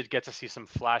 We did get to see some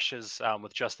flashes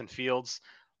with Justin Fields.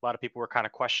 A lot of people were kind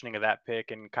of questioning of that pick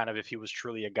and kind of if he was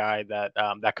truly a guy that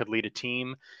that could lead a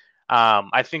team.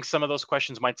 I think some of those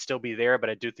questions might still be there, but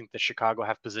I do think that Chicago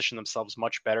have positioned themselves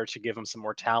much better to give him some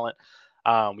more talent.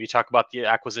 We talk about the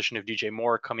acquisition of DJ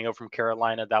Moore coming over from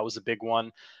Carolina. That was a big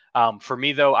one. For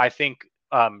me, though, I think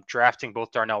drafting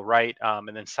both Darnell Wright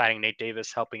and then signing Nate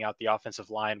Davis, helping out the offensive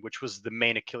line, which was the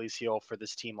main Achilles heel for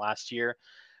this team last year.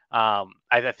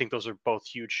 I think those are both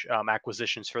huge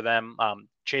acquisitions for them.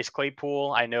 Chase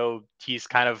Claypool, I know he's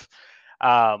kind of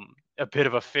a bit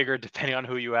of a figure depending on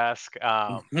who you ask,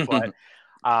 but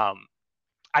um,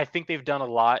 I think they've done a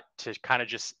lot to kind of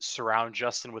just surround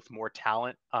Justin with more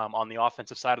talent on the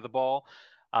offensive side of the ball.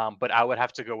 But I would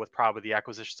have to go with probably the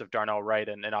acquisitions of Darnell Wright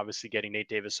and obviously getting Nate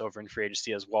Davis over in free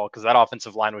agency as well, because that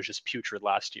offensive line was just putrid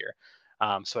last year.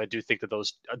 So I do think that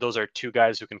those are two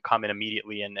guys who can come in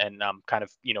immediately and kind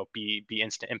of be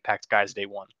instant impact guys day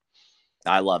one.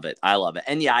 I love it. I love it.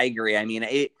 And yeah, I agree. I mean,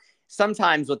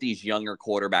 sometimes with these younger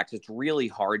quarterbacks, it's really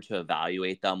hard to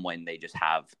evaluate them when they just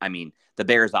have, I mean, the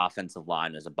Bears offensive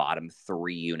line was a bottom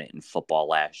 3 unit in football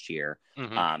last year.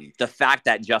 The fact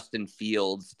that Justin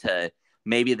Fields, to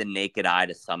maybe the naked eye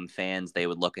to some fans, they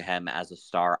would look at him as a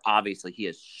star. Obviously, he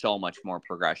has so much more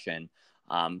progression.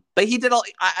 But he did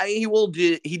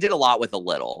he did a lot with a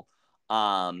little.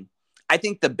 I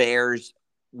think the Bears,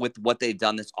 with what they've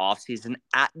done this offseason,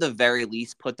 at the very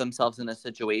least put themselves in a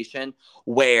situation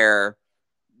where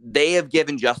they have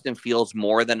given Justin Fields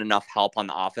more than enough help on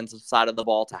the offensive side of the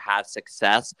ball to have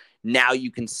success. Now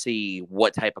you can see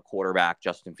what type of quarterback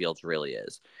Justin Fields really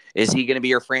is. Is he going to be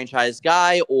your franchise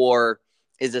guy, or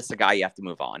is this a guy you have to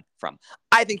move on from?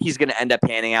 I think he's going to end up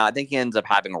panning out. I think he ends up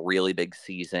having a really big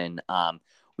season.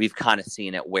 We've kind of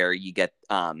seen it where you get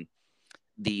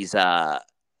these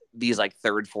like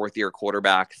third, fourth year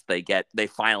quarterbacks. They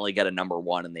finally get a number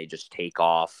one and they just take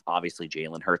off. Obviously,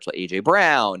 Jalen Hurts with AJ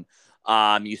Brown.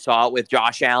 You saw it with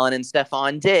Josh Allen and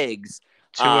Stephon Diggs.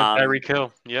 Tua and Tyreek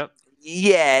Hill. Yep.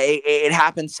 Yeah, it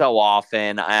happens so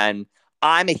often, and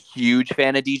I'm a huge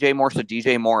fan of DJ Moore. So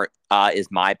DJ Moore is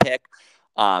my pick.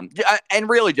 And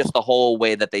really just the whole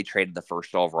way that they traded the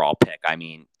first overall pick. I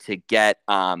mean, to get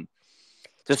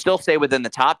to still stay within the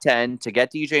top 10, to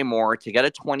get DJ Moore, to get a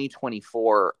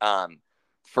 2024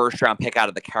 first round pick out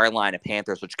of the Carolina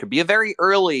Panthers, which could be a very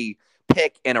early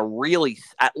pick in a really,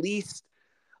 at least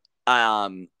a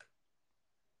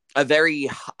very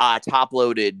top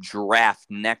loaded draft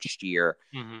next year.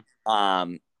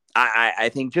 I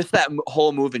think just that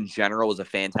whole move in general was a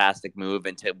fantastic move.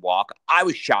 And to walk, I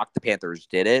was shocked the Panthers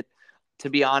did it, to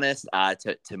be honest,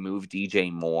 to move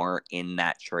DJ Moore in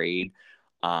that trade.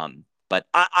 But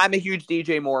I'm a huge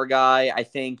DJ Moore guy. I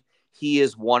think he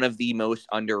is one of the most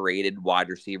underrated wide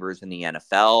receivers in the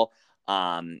NFL.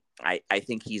 I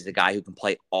think he's a guy who can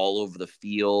play all over the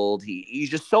field. He's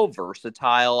just so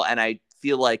versatile, and I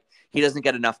feel like he doesn't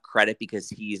get enough credit because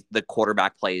the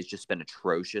quarterback play has just been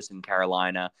atrocious in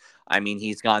Carolina. I mean,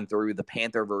 he's gone through the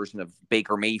Panther version of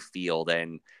Baker Mayfield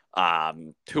and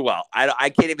too well. I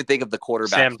can't even think of the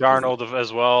quarterback. Sam Darnold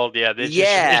as well. Yeah, it's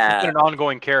been an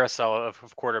ongoing carousel of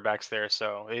quarterbacks there.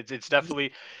 So it's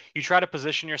definitely, you try to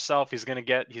position yourself. He's gonna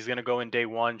go in day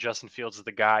one. Justin Fields is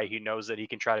the guy. He knows that he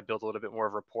can try to build a little bit more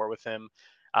of rapport with him.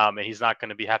 And he's not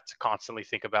going to have to constantly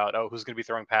think about, oh, who's going to be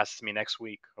throwing passes to me next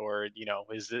week, or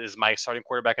is my starting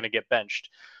quarterback going to get benched?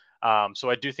 So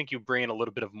I do think you bring in a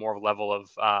little bit of more level of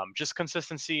just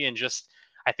consistency and just,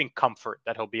 I think, comfort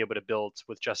that he'll be able to build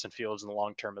with Justin Fields in the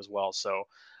long term as well. So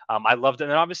I loved it.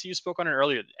 And obviously you spoke on it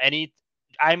earlier.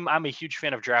 I'm a huge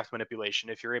fan of draft manipulation.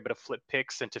 If you're able to flip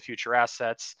picks into future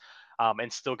assets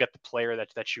and still get the player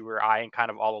that you were eyeing kind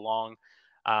of all along,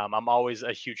 I'm always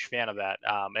a huge fan of that.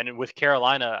 And with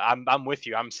Carolina, I'm with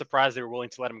you. I'm surprised they were willing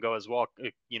to let him go as well.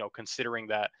 Considering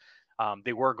that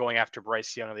they were going after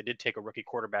Bryce Young and they did take a rookie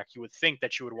quarterback, you would think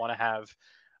that you would want to have,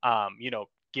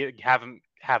 have him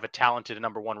have a talented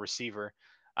number one receiver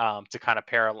to kind of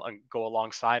go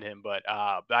alongside him. But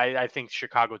I think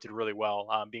Chicago did really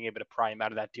well being able to pry him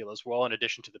out of that deal as well, in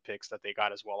addition to the picks that they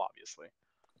got as well, obviously.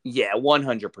 Yeah,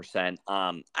 100%.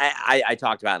 I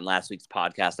talked about in last week's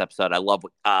podcast episode. I love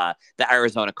what the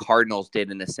Arizona Cardinals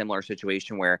did in a similar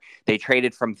situation where they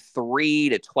traded from 3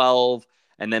 to 12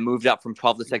 and then moved up from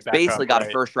 12 to 6. Basically got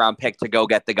a first round pick to go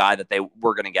get the guy that they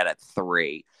were going to get at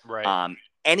 3. Right.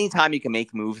 Anytime you can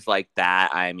make moves like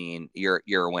that, I mean, you're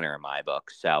a winner in my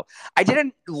book. So I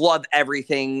didn't love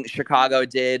everything Chicago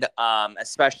did,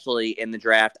 especially in the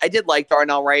draft. I did like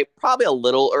Darnell Wright, probably a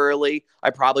little early.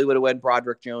 I probably would have went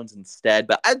Broderick Jones instead,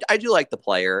 but I do like the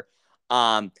player.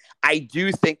 I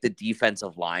do think the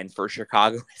defensive line for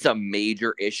Chicago is a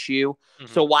major issue.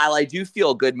 So while I do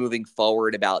feel good moving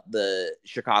forward about the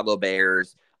Chicago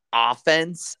Bears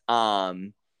offense,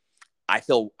 I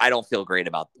don't feel great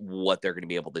about what they're going to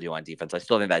be able to do on defense. I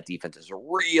still think that defense is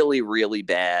really, really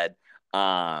bad.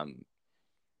 I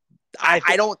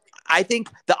think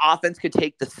the offense could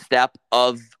take the step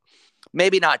of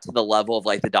maybe not to the level of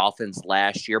like the Dolphins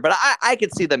last year, but I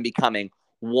could see them becoming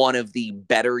one of the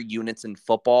better units in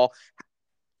football.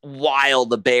 while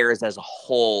the Bears as a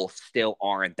whole still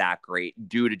aren't that great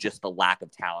due to just the lack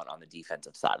of talent on the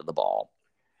defensive side of the ball.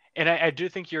 And I do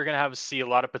think you're going to have to see a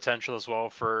lot of potential as well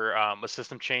for a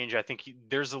system change. I think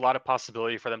there's a lot of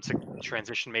possibility for them to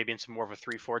transition maybe into more of a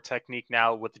 3-4 technique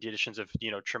now with the additions of,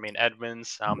 Tremaine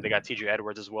Edmonds. They got TJ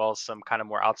Edwards as well, some kind of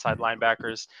more outside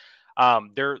linebackers.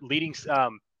 Their leading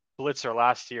blitzer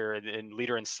last year and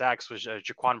leader in sacks was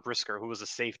Jaquan Brisker, who was a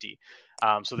safety.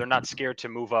 So they're not scared to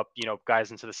move up,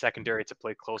 guys into the secondary to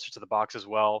play closer to the box as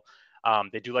well.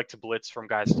 They do like to blitz from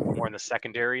guys more in the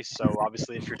secondary. So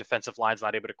obviously, if your defensive line's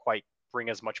not able to quite bring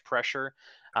as much pressure,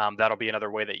 that'll be another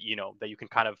way that you can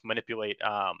kind of manipulate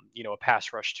a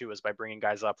pass rush too, is by bringing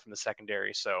guys up from the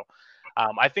secondary. So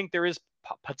I think there is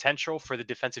potential for the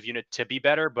defensive unit to be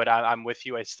better, but I'm with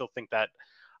you. I still think that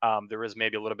there is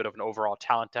maybe a little bit of an overall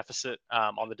talent deficit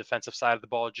on the defensive side of the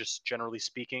ball, just generally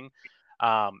speaking.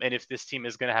 And if this team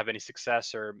is going to have any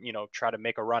success or try to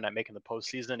make a run at making the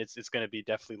postseason, it's going to be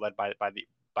definitely led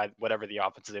by whatever the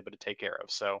offense is able to take care of.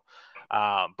 So,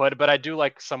 but I do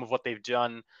like some of what they've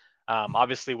done.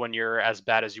 Obviously, when you're as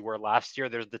bad as you were last year,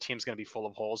 the team's going to be full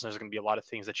of holes, and there's going to be a lot of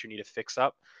things that you need to fix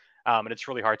up. And it's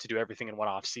really hard to do everything in one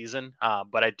off season.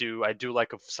 But I do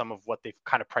like some of what they've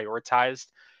kind of prioritized.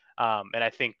 And I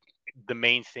think the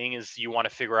main thing is you want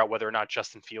to figure out whether or not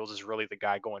Justin Fields is really the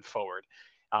guy going forward.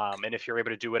 And if you're able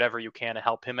to do whatever you can to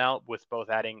help him out with both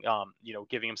adding,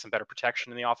 giving him some better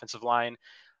protection in the offensive line,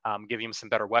 giving him some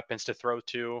better weapons to throw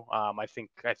to, I think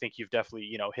you've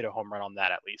definitely, hit a home run on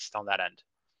that, at least on that end.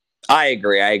 I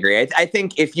agree. I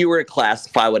think if you were to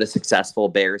classify what a successful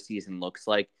Bears season looks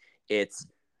like, it's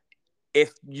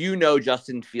if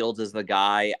Justin Fields is the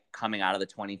guy coming out of the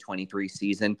 2023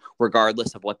 season,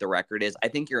 regardless of what the record is, I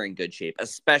think you're in good shape,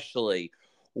 especially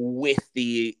with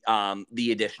the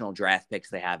additional draft picks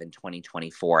they have in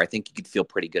 2024. I think you could feel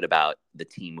pretty good about the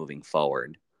team moving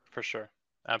forward. For sure.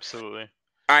 Absolutely.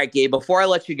 All right, Gabe, before I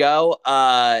let you go,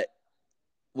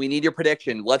 we need your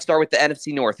prediction. Let's start with the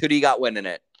NFC North. Who do you got winning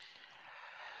it?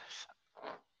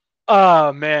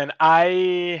 Oh man,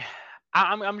 I'm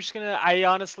still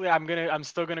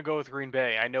gonna go with Green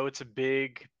Bay. I know it's a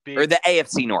big or the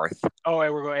AFC North. Oh,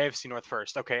 we're going AFC North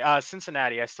first. Okay,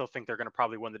 Cincinnati. I still think they're gonna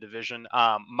probably win the division.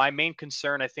 My main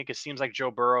concern, I think, it seems like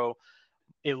Joe Burrow.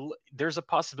 There's a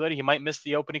possibility he might miss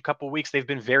the opening couple of weeks. They've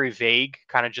been very vague,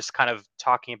 kind of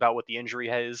talking about what the injury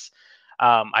is.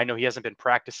 I know he hasn't been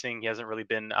practicing. He hasn't really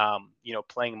been,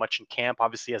 playing much in camp.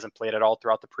 Obviously, he hasn't played at all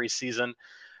throughout the preseason.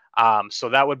 So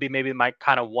that would be maybe my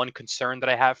kind of one concern that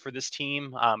I have for this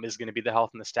team, is going to be the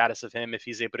health and the status of him. If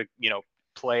he's able to,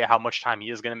 play, how much time he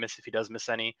is going to miss if he does miss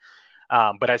any.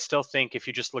 But I still think if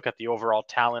you just look at the overall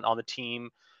talent on the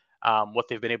team, what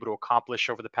they've been able to accomplish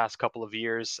over the past couple of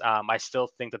years, I still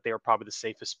think that they are probably the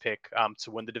safest pick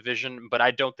to win the division. But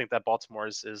I don't think that Baltimore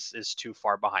is too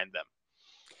far behind them.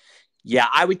 Yeah,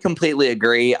 I would completely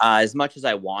agree. As much as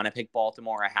I want to pick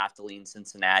Baltimore, I have to lean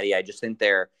Cincinnati. I just think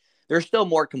they're still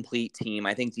more complete team.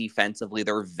 I think defensively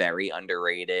they're very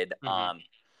underrated. Mm-hmm.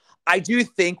 I do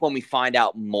think when we find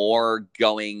out more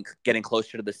getting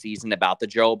closer to the season about the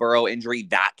Joe Burrow injury,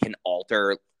 that can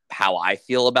alter how I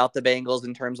feel about the Bengals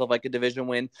in terms of like a division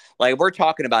win. Like, we're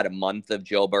talking about a month of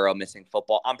Joe Burrow missing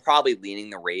football, I'm probably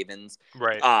leaning the Ravens,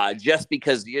 right? Just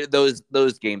because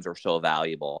those games are so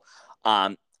valuable.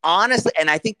 Honestly,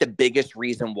 and I think the biggest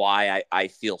reason why I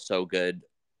feel so good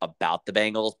about the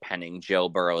Bengals pending Joe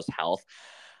Burrow's health,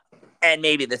 and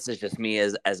maybe this is just me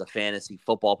as a fantasy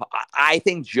football, I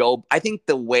think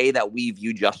the way that we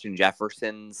view Justin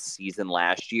Jefferson's season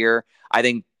last year, I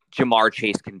think Jamar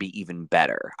Chase can be even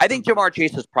better. I think Jamar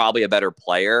Chase is probably a better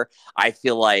player. I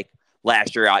feel like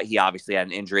last year he obviously had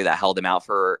an injury that held him out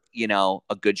for,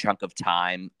 a good chunk of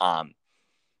time.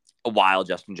 While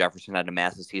Justin Jefferson had a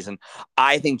massive season,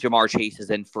 I think Jamar Chase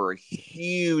is in for a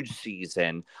huge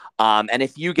season. And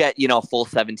if you get, full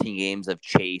 17 games of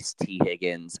Chase, T.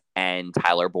 Higgins, and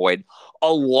Tyler Boyd,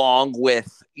 along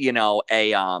with,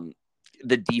 the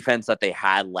defense that they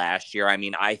had last year, I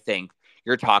mean, I think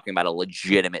you're talking about a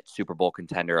legitimate Super Bowl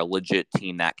contender, a legit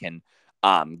team that can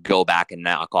go back and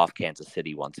knock off Kansas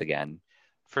City once again.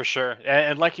 For sure.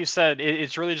 And like you said,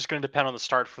 it's really just going to depend on the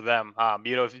start for them.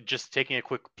 If just taking a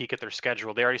quick peek at their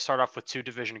schedule, they already start off with 2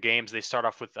 division games. They start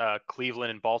off with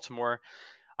Cleveland and Baltimore.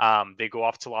 They go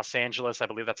off to Los Angeles. I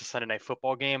believe that's a Sunday night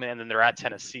football game. And then they're at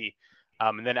Tennessee.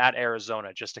 And then at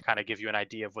Arizona, just to kind of give you an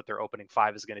idea of what their opening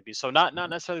 5 is going to be. So not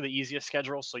necessarily the easiest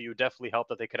schedule. So you would definitely hope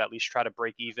that they could at least try to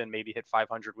break even, maybe hit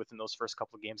 500 within those first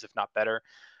couple of games, if not better.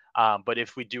 But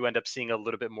if we do end up seeing a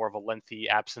little bit more of a lengthy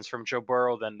absence from Joe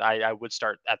Burrow, then I would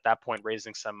start at that point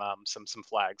raising some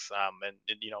flags, and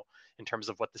in terms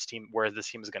of where this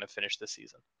team is going to finish this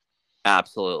season.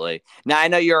 Absolutely. Now, I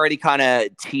know you already kind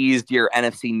of teased your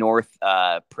NFC North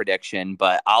prediction,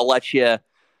 but I'll let you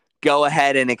go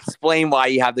ahead and explain why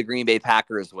you have the Green Bay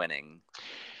Packers winning.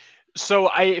 So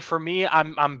for me,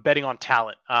 I'm betting on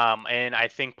talent, and I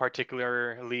think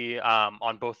particularly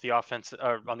on both the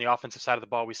on the offensive side of the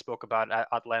ball, we spoke about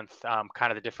at length,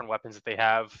 kind of the different weapons that they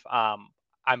have.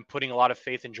 I'm putting a lot of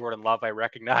faith in Jordan Love. I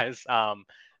recognize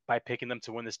by picking them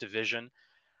to win this division.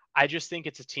 I just think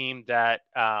it's a team that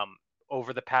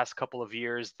over the past couple of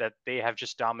years that they have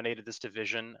just dominated this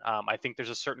division. I think there's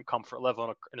a certain comfort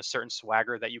level and a certain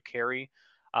swagger that you carry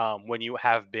when you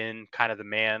have been kind of the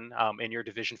man in your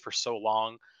division for so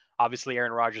long. Obviously,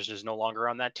 Aaron Rodgers is no longer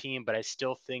on that team, but I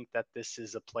still think that this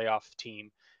is a playoff team.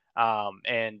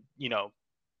 And,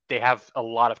 they have a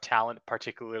lot of talent,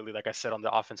 particularly, like I said, on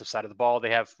the offensive side of the ball.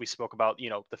 We spoke about,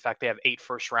 the fact they have 8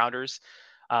 first rounders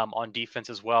on defense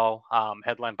as well,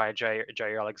 headlined by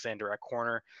Jair Alexander at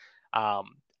corner.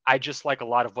 I just like a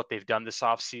lot of what they've done this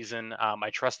offseason. I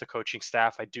trust the coaching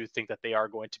staff. I do think that they are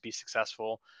going to be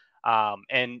successful.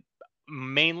 And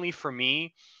mainly for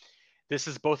me, this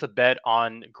is both a bet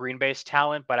on Green Bay's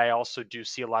talent, but I also do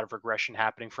see a lot of regression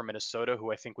happening for Minnesota,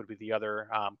 who I think would be the other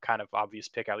kind of obvious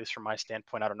pick, at least from my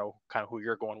standpoint. I don't know kind of who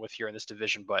you're going with here in this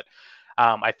division, but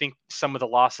I think some of the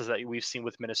losses that we've seen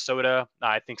with Minnesota,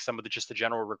 I think some of the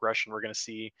general regression we're going to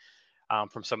see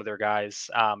from some of their guys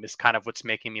is kind of what's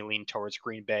making me lean towards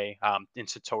Green Bay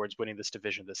towards winning this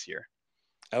division this year.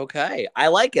 Okay, I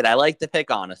like it. I like the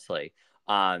pick, honestly.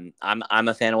 I'm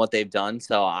a fan of what they've done,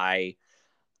 so I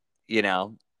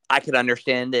could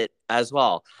understand it as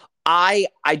well. I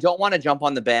don't want to jump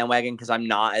on the bandwagon because I'm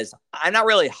not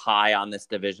really high on this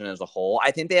division as a whole.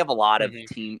 I think they have a lot of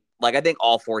team, like I think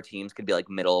all 4 teams could be like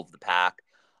middle of the pack.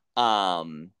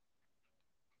 But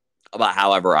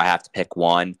however, I have to pick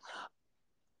one.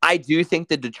 I do think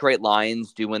the Detroit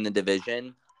Lions do win the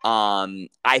division.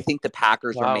 I think the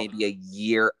Packers are maybe a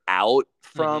year out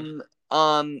from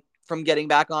getting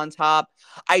back on top.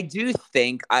 I do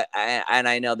think, and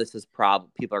I know this is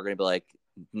people are going to be like,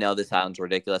 no, this sounds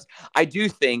ridiculous. I do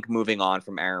think moving on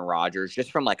from Aaron Rodgers,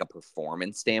 just from like a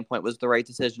performance standpoint, was the right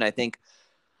decision. I think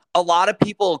a lot of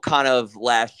people kind of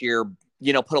last year,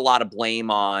 put a lot of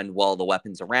blame on, well, the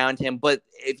weapons around him. But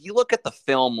if you look at the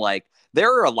film, like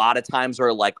there are a lot of times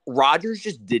where like Rodgers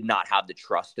just did not have the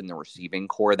trust in the receiving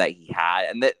core that he had,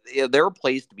 and that there were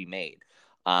plays to be made.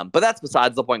 But that's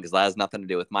besides the point because that has nothing to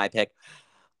do with my pick.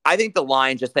 I think the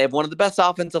Lions they have one of the best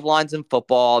offensive lines in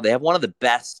football. They have one of the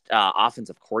best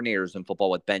offensive coordinators in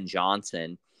football with Ben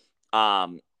Johnson.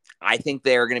 I think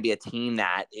they're going to be a team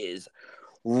that is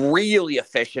really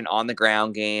efficient on the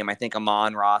ground game. I think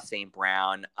Amon-Ra St.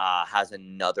 Brown has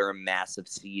another massive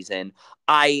season.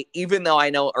 Even though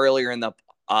I know earlier in the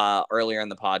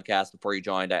podcast before you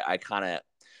joined, I kind of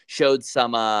showed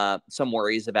some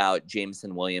worries about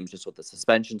Jameson Williams just with the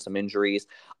suspension, some injuries.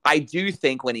 I do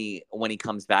think when he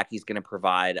comes back, he's going to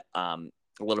provide a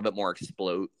little bit more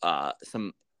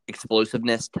some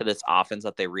explosiveness to this offense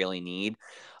that they really need.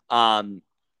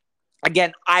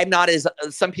 Again, I'm not as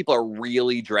some people are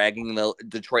really dragging the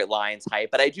Detroit Lions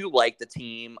hype, but I do like the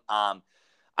team.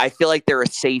 I feel like they're a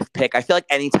safe pick. I feel like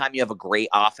anytime you have a great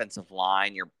offensive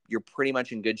line, you're pretty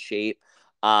much in good shape.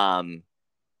 I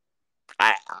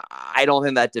don't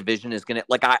think that division is gonna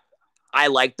I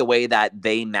like the way that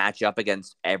they match up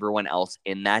against everyone else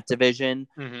in that division.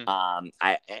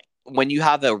 When you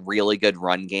have a really good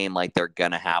run game like they're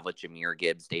gonna have with Jahmyr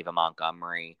Gibbs, David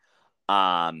Montgomery,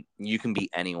 you can beat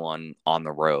anyone on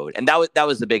the road, and that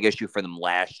was the big issue for them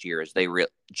last year. Is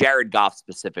Jared Goff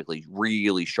specifically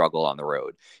really struggled on the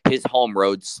road. His home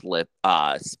road splits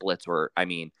were,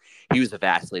 he was a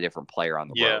vastly different player on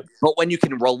the road. But when you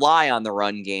can rely on the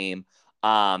run game,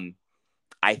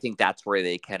 I think that's where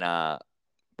they can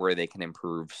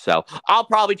improve. So I'll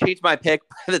probably change my pick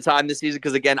by the time this season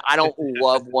because again, I don't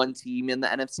love one team in the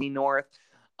NFC North.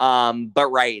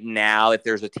 But right now, if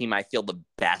there's a team I feel the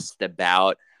best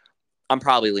about, I'm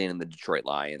probably leaning the Detroit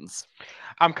Lions.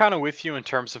 I'm kind of with you in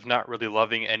terms of not really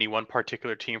loving any one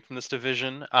particular team from this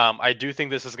division. I do think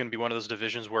this is going to be one of those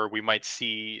divisions where we might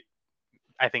see,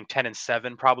 I think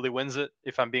 10-7 probably wins it,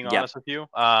 if I'm being honest with you.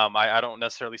 I don't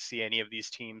necessarily see any of these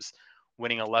teams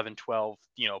winning 11, 12,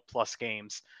 plus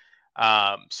games.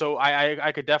 So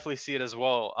I could definitely see it as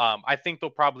well. I think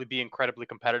they'll probably be incredibly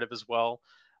competitive as well.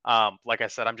 Like I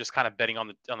said, I'm just kind of betting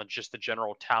on just the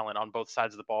general talent on both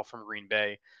sides of the ball from Green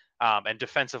Bay. And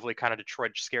defensively, kind of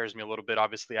Detroit scares me a little bit.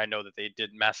 Obviously, I know that they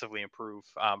did massively improve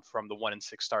from the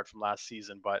 1-6 start from last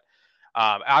season, but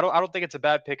I don't think it's a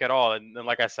bad pick at all. And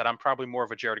like I said, I'm probably more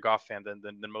of a Jared Goff fan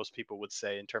than most people would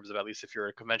say, in terms of, at least if you're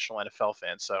a conventional NFL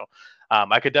fan. So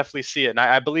I could definitely see it. And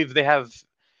I believe they have,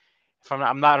 if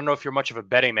I'm not, I don't know if you're much of a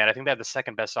betting man. I think they have the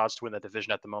second best odds to win that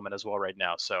division at the moment as well right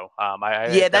now. So I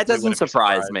Yeah, that definitely doesn't wouldn't be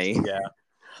surprise surprised. me. Yeah.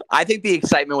 I think the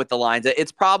excitement with the lines,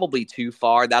 it's probably too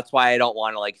far. That's why I don't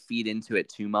want to like feed into it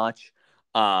too much.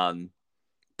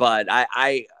 But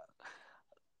I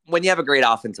when you have a great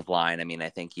offensive line, I mean, I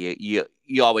think you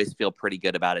always feel pretty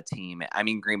good about a team. I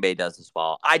mean, Green Bay does as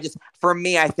well. For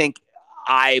me, I think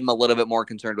I'm a little bit more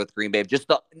concerned with Green Bay, just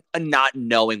the not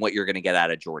knowing what you're going to get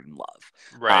out of Jordan Love.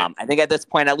 Right. I think at this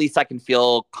point, at least I can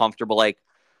feel comfortable. Like,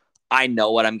 I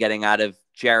know what I'm getting out of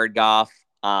Jared Goff.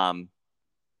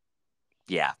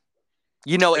 Yeah,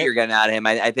 you know what you're getting out of him.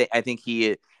 I think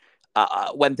he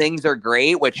when things are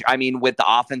great, which I mean, with the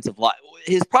offensive line,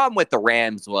 his problem with the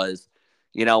Rams was,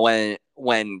 when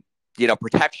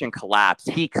protection collapsed,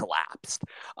 he collapsed.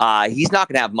 He's not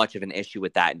going to have much of an issue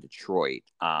with that in Detroit,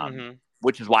 Mm-hmm.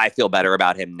 which is why I feel better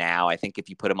about him now. I think if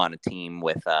you put him on a team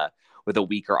with a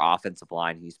weaker offensive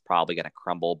line, he's probably going to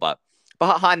crumble. But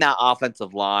behind that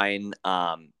offensive line,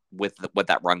 with what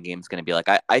that run game is going to be like,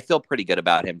 I feel pretty good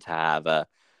about him to have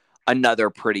another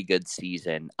pretty good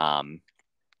season.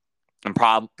 And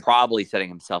probably setting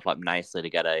himself up nicely to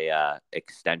get a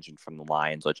extension from the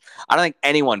Lions, which I don't think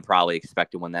anyone probably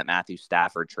expected when that Matthew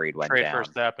Stafford trade went Trade down.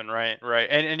 first happened, right, right,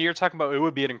 and you're talking about, it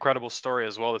would be an incredible story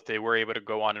as well if they were able to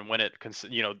go on and win it.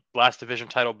 Last division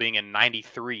title being in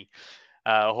 '93,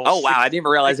 a whole Oh wow, I didn't even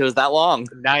realize it was that long.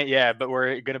 yeah, but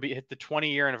we're going to be hit the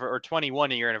 20-year or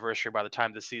 21-year anniversary by the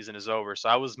time the season is over. So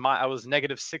I was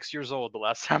 -6 years old the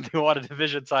last time they won a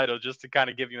division title, just to kind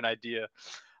of give you an idea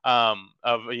of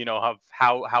of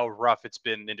how rough it's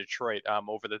been in Detroit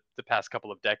over the past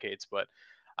couple of decades. But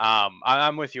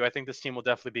I'm with you. I think this team will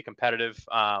definitely be competitive,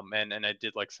 and I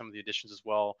did like some of the additions as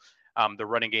well. The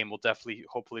running game will definitely,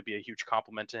 hopefully, be a huge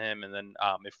compliment to him. And then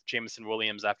if Jameson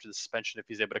Williams, after the suspension, if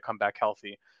he's able to come back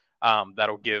healthy,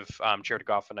 that'll give Jared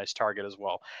Goff a nice target as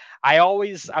well.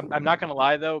 I'm not going to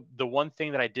lie, though, the one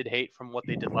thing that I did hate from what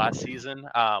they did last season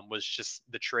was just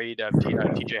the trade of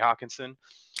TJ Hawkinson.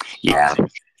 Yeah,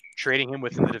 Trading him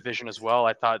within the division as well.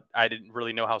 I didn't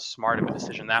really know how smart of a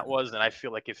decision that was. And I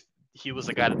feel like if he was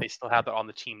a guy that they still have on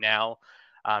the team now,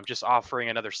 just offering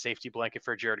another safety blanket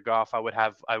for Jared Goff, I would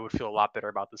feel a lot better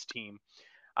about this team.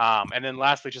 And then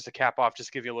lastly, just to cap off,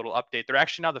 just give you a little update. They're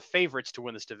actually now the favorites to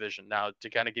win this division. Now, to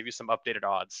kind of give you some updated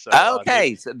odds. So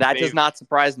okay, so that does not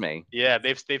surprise me. yeah,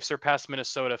 they've surpassed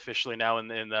Minnesota officially now in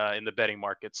the betting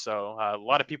market. So a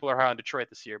lot of people are high on Detroit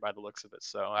this year by the looks of it.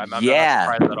 So I'm not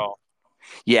surprised at all.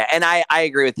 Yeah, and I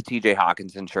agree with the TJ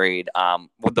Hawkinson trade.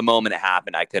 With the moment it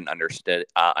happened, I couldn't understand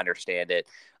it.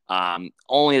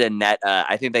 Only the net.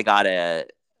 I think they got a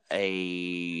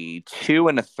 2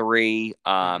 and a 3.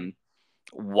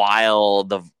 While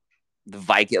the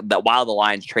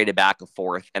Lions traded back a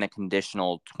 4th and a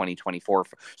conditional 2024.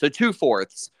 So 2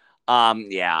 4ths.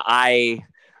 Yeah, I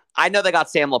know they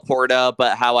got Sam Laporta,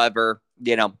 but however,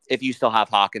 if you still have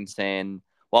Hawkinson.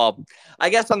 Well, I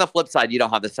guess on the flip side, you don't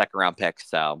have the second round pick,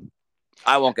 so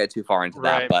I won't get too far into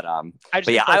that. But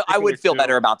yeah, I would feel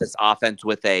better about this offense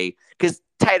because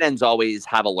tight ends always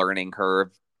have a learning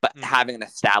curve, but having an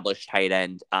established tight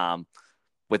end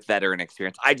with veteran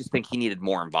experience, I just think he needed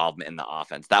more involvement in the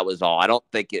offense. That was all. I don't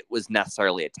think it was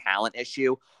necessarily a talent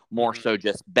issue, more so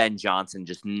just Ben Johnson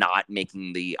just not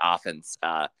making the offense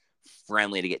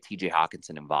friendly to get TJ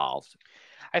Hawkinson involved.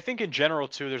 I think in general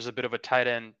too, there's a bit of a tight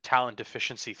end talent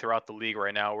deficiency throughout the league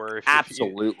right now. Where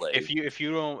Absolutely, if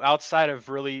you don't, outside of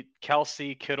really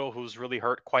Kelsey, Kittle, who's really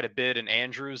hurt quite a bit, and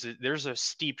Andrews, there's a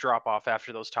steep drop off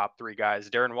after those top 3 guys.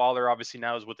 Darren Waller obviously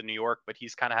now is with the New York, but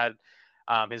he's kind of had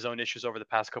his own issues over the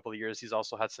past couple of years. He's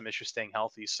also had some issues staying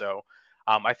healthy. So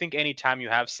I think anytime you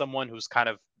have someone who's kind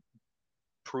of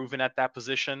proven at that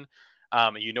position,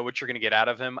 you know what you're going to get out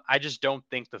of him. I just don't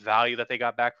think the value that they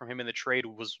got back from him in the trade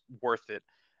was worth it.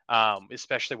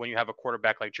 Especially when you have a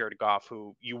quarterback like Jared Goff,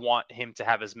 who you want him to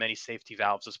have as many safety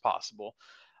valves as possible.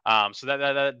 So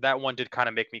that one did kind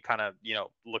of make me kind of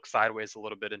look sideways a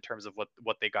little bit in terms of what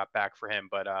they got back for him.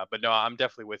 But no, I'm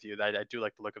definitely with you. I do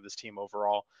like the look of this team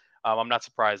overall. I'm not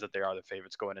surprised that they are the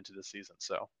favorites going into this season.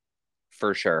 So.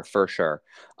 For sure.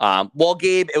 Well,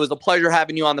 Gabe, it was a pleasure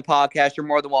having you on the podcast. You're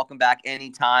more than welcome back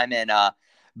anytime, and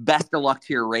best of luck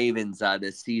to your Ravens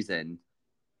this season.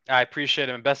 I appreciate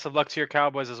it, and best of luck to your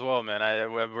Cowboys as well, man.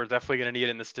 We're definitely going to need it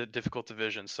in this difficult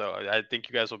division, so I think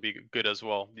you guys will be good as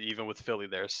well, even with Philly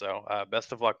there. So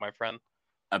best of luck, my friend.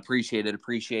 Appreciate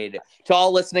it. To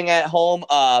all listening at home,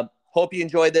 hope you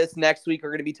enjoyed this. Next week, we're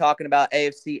going to be talking about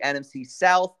AFC, NFC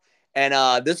South.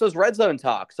 And this was Red Zone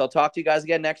Talk. So I'll talk to you guys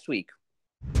again next week.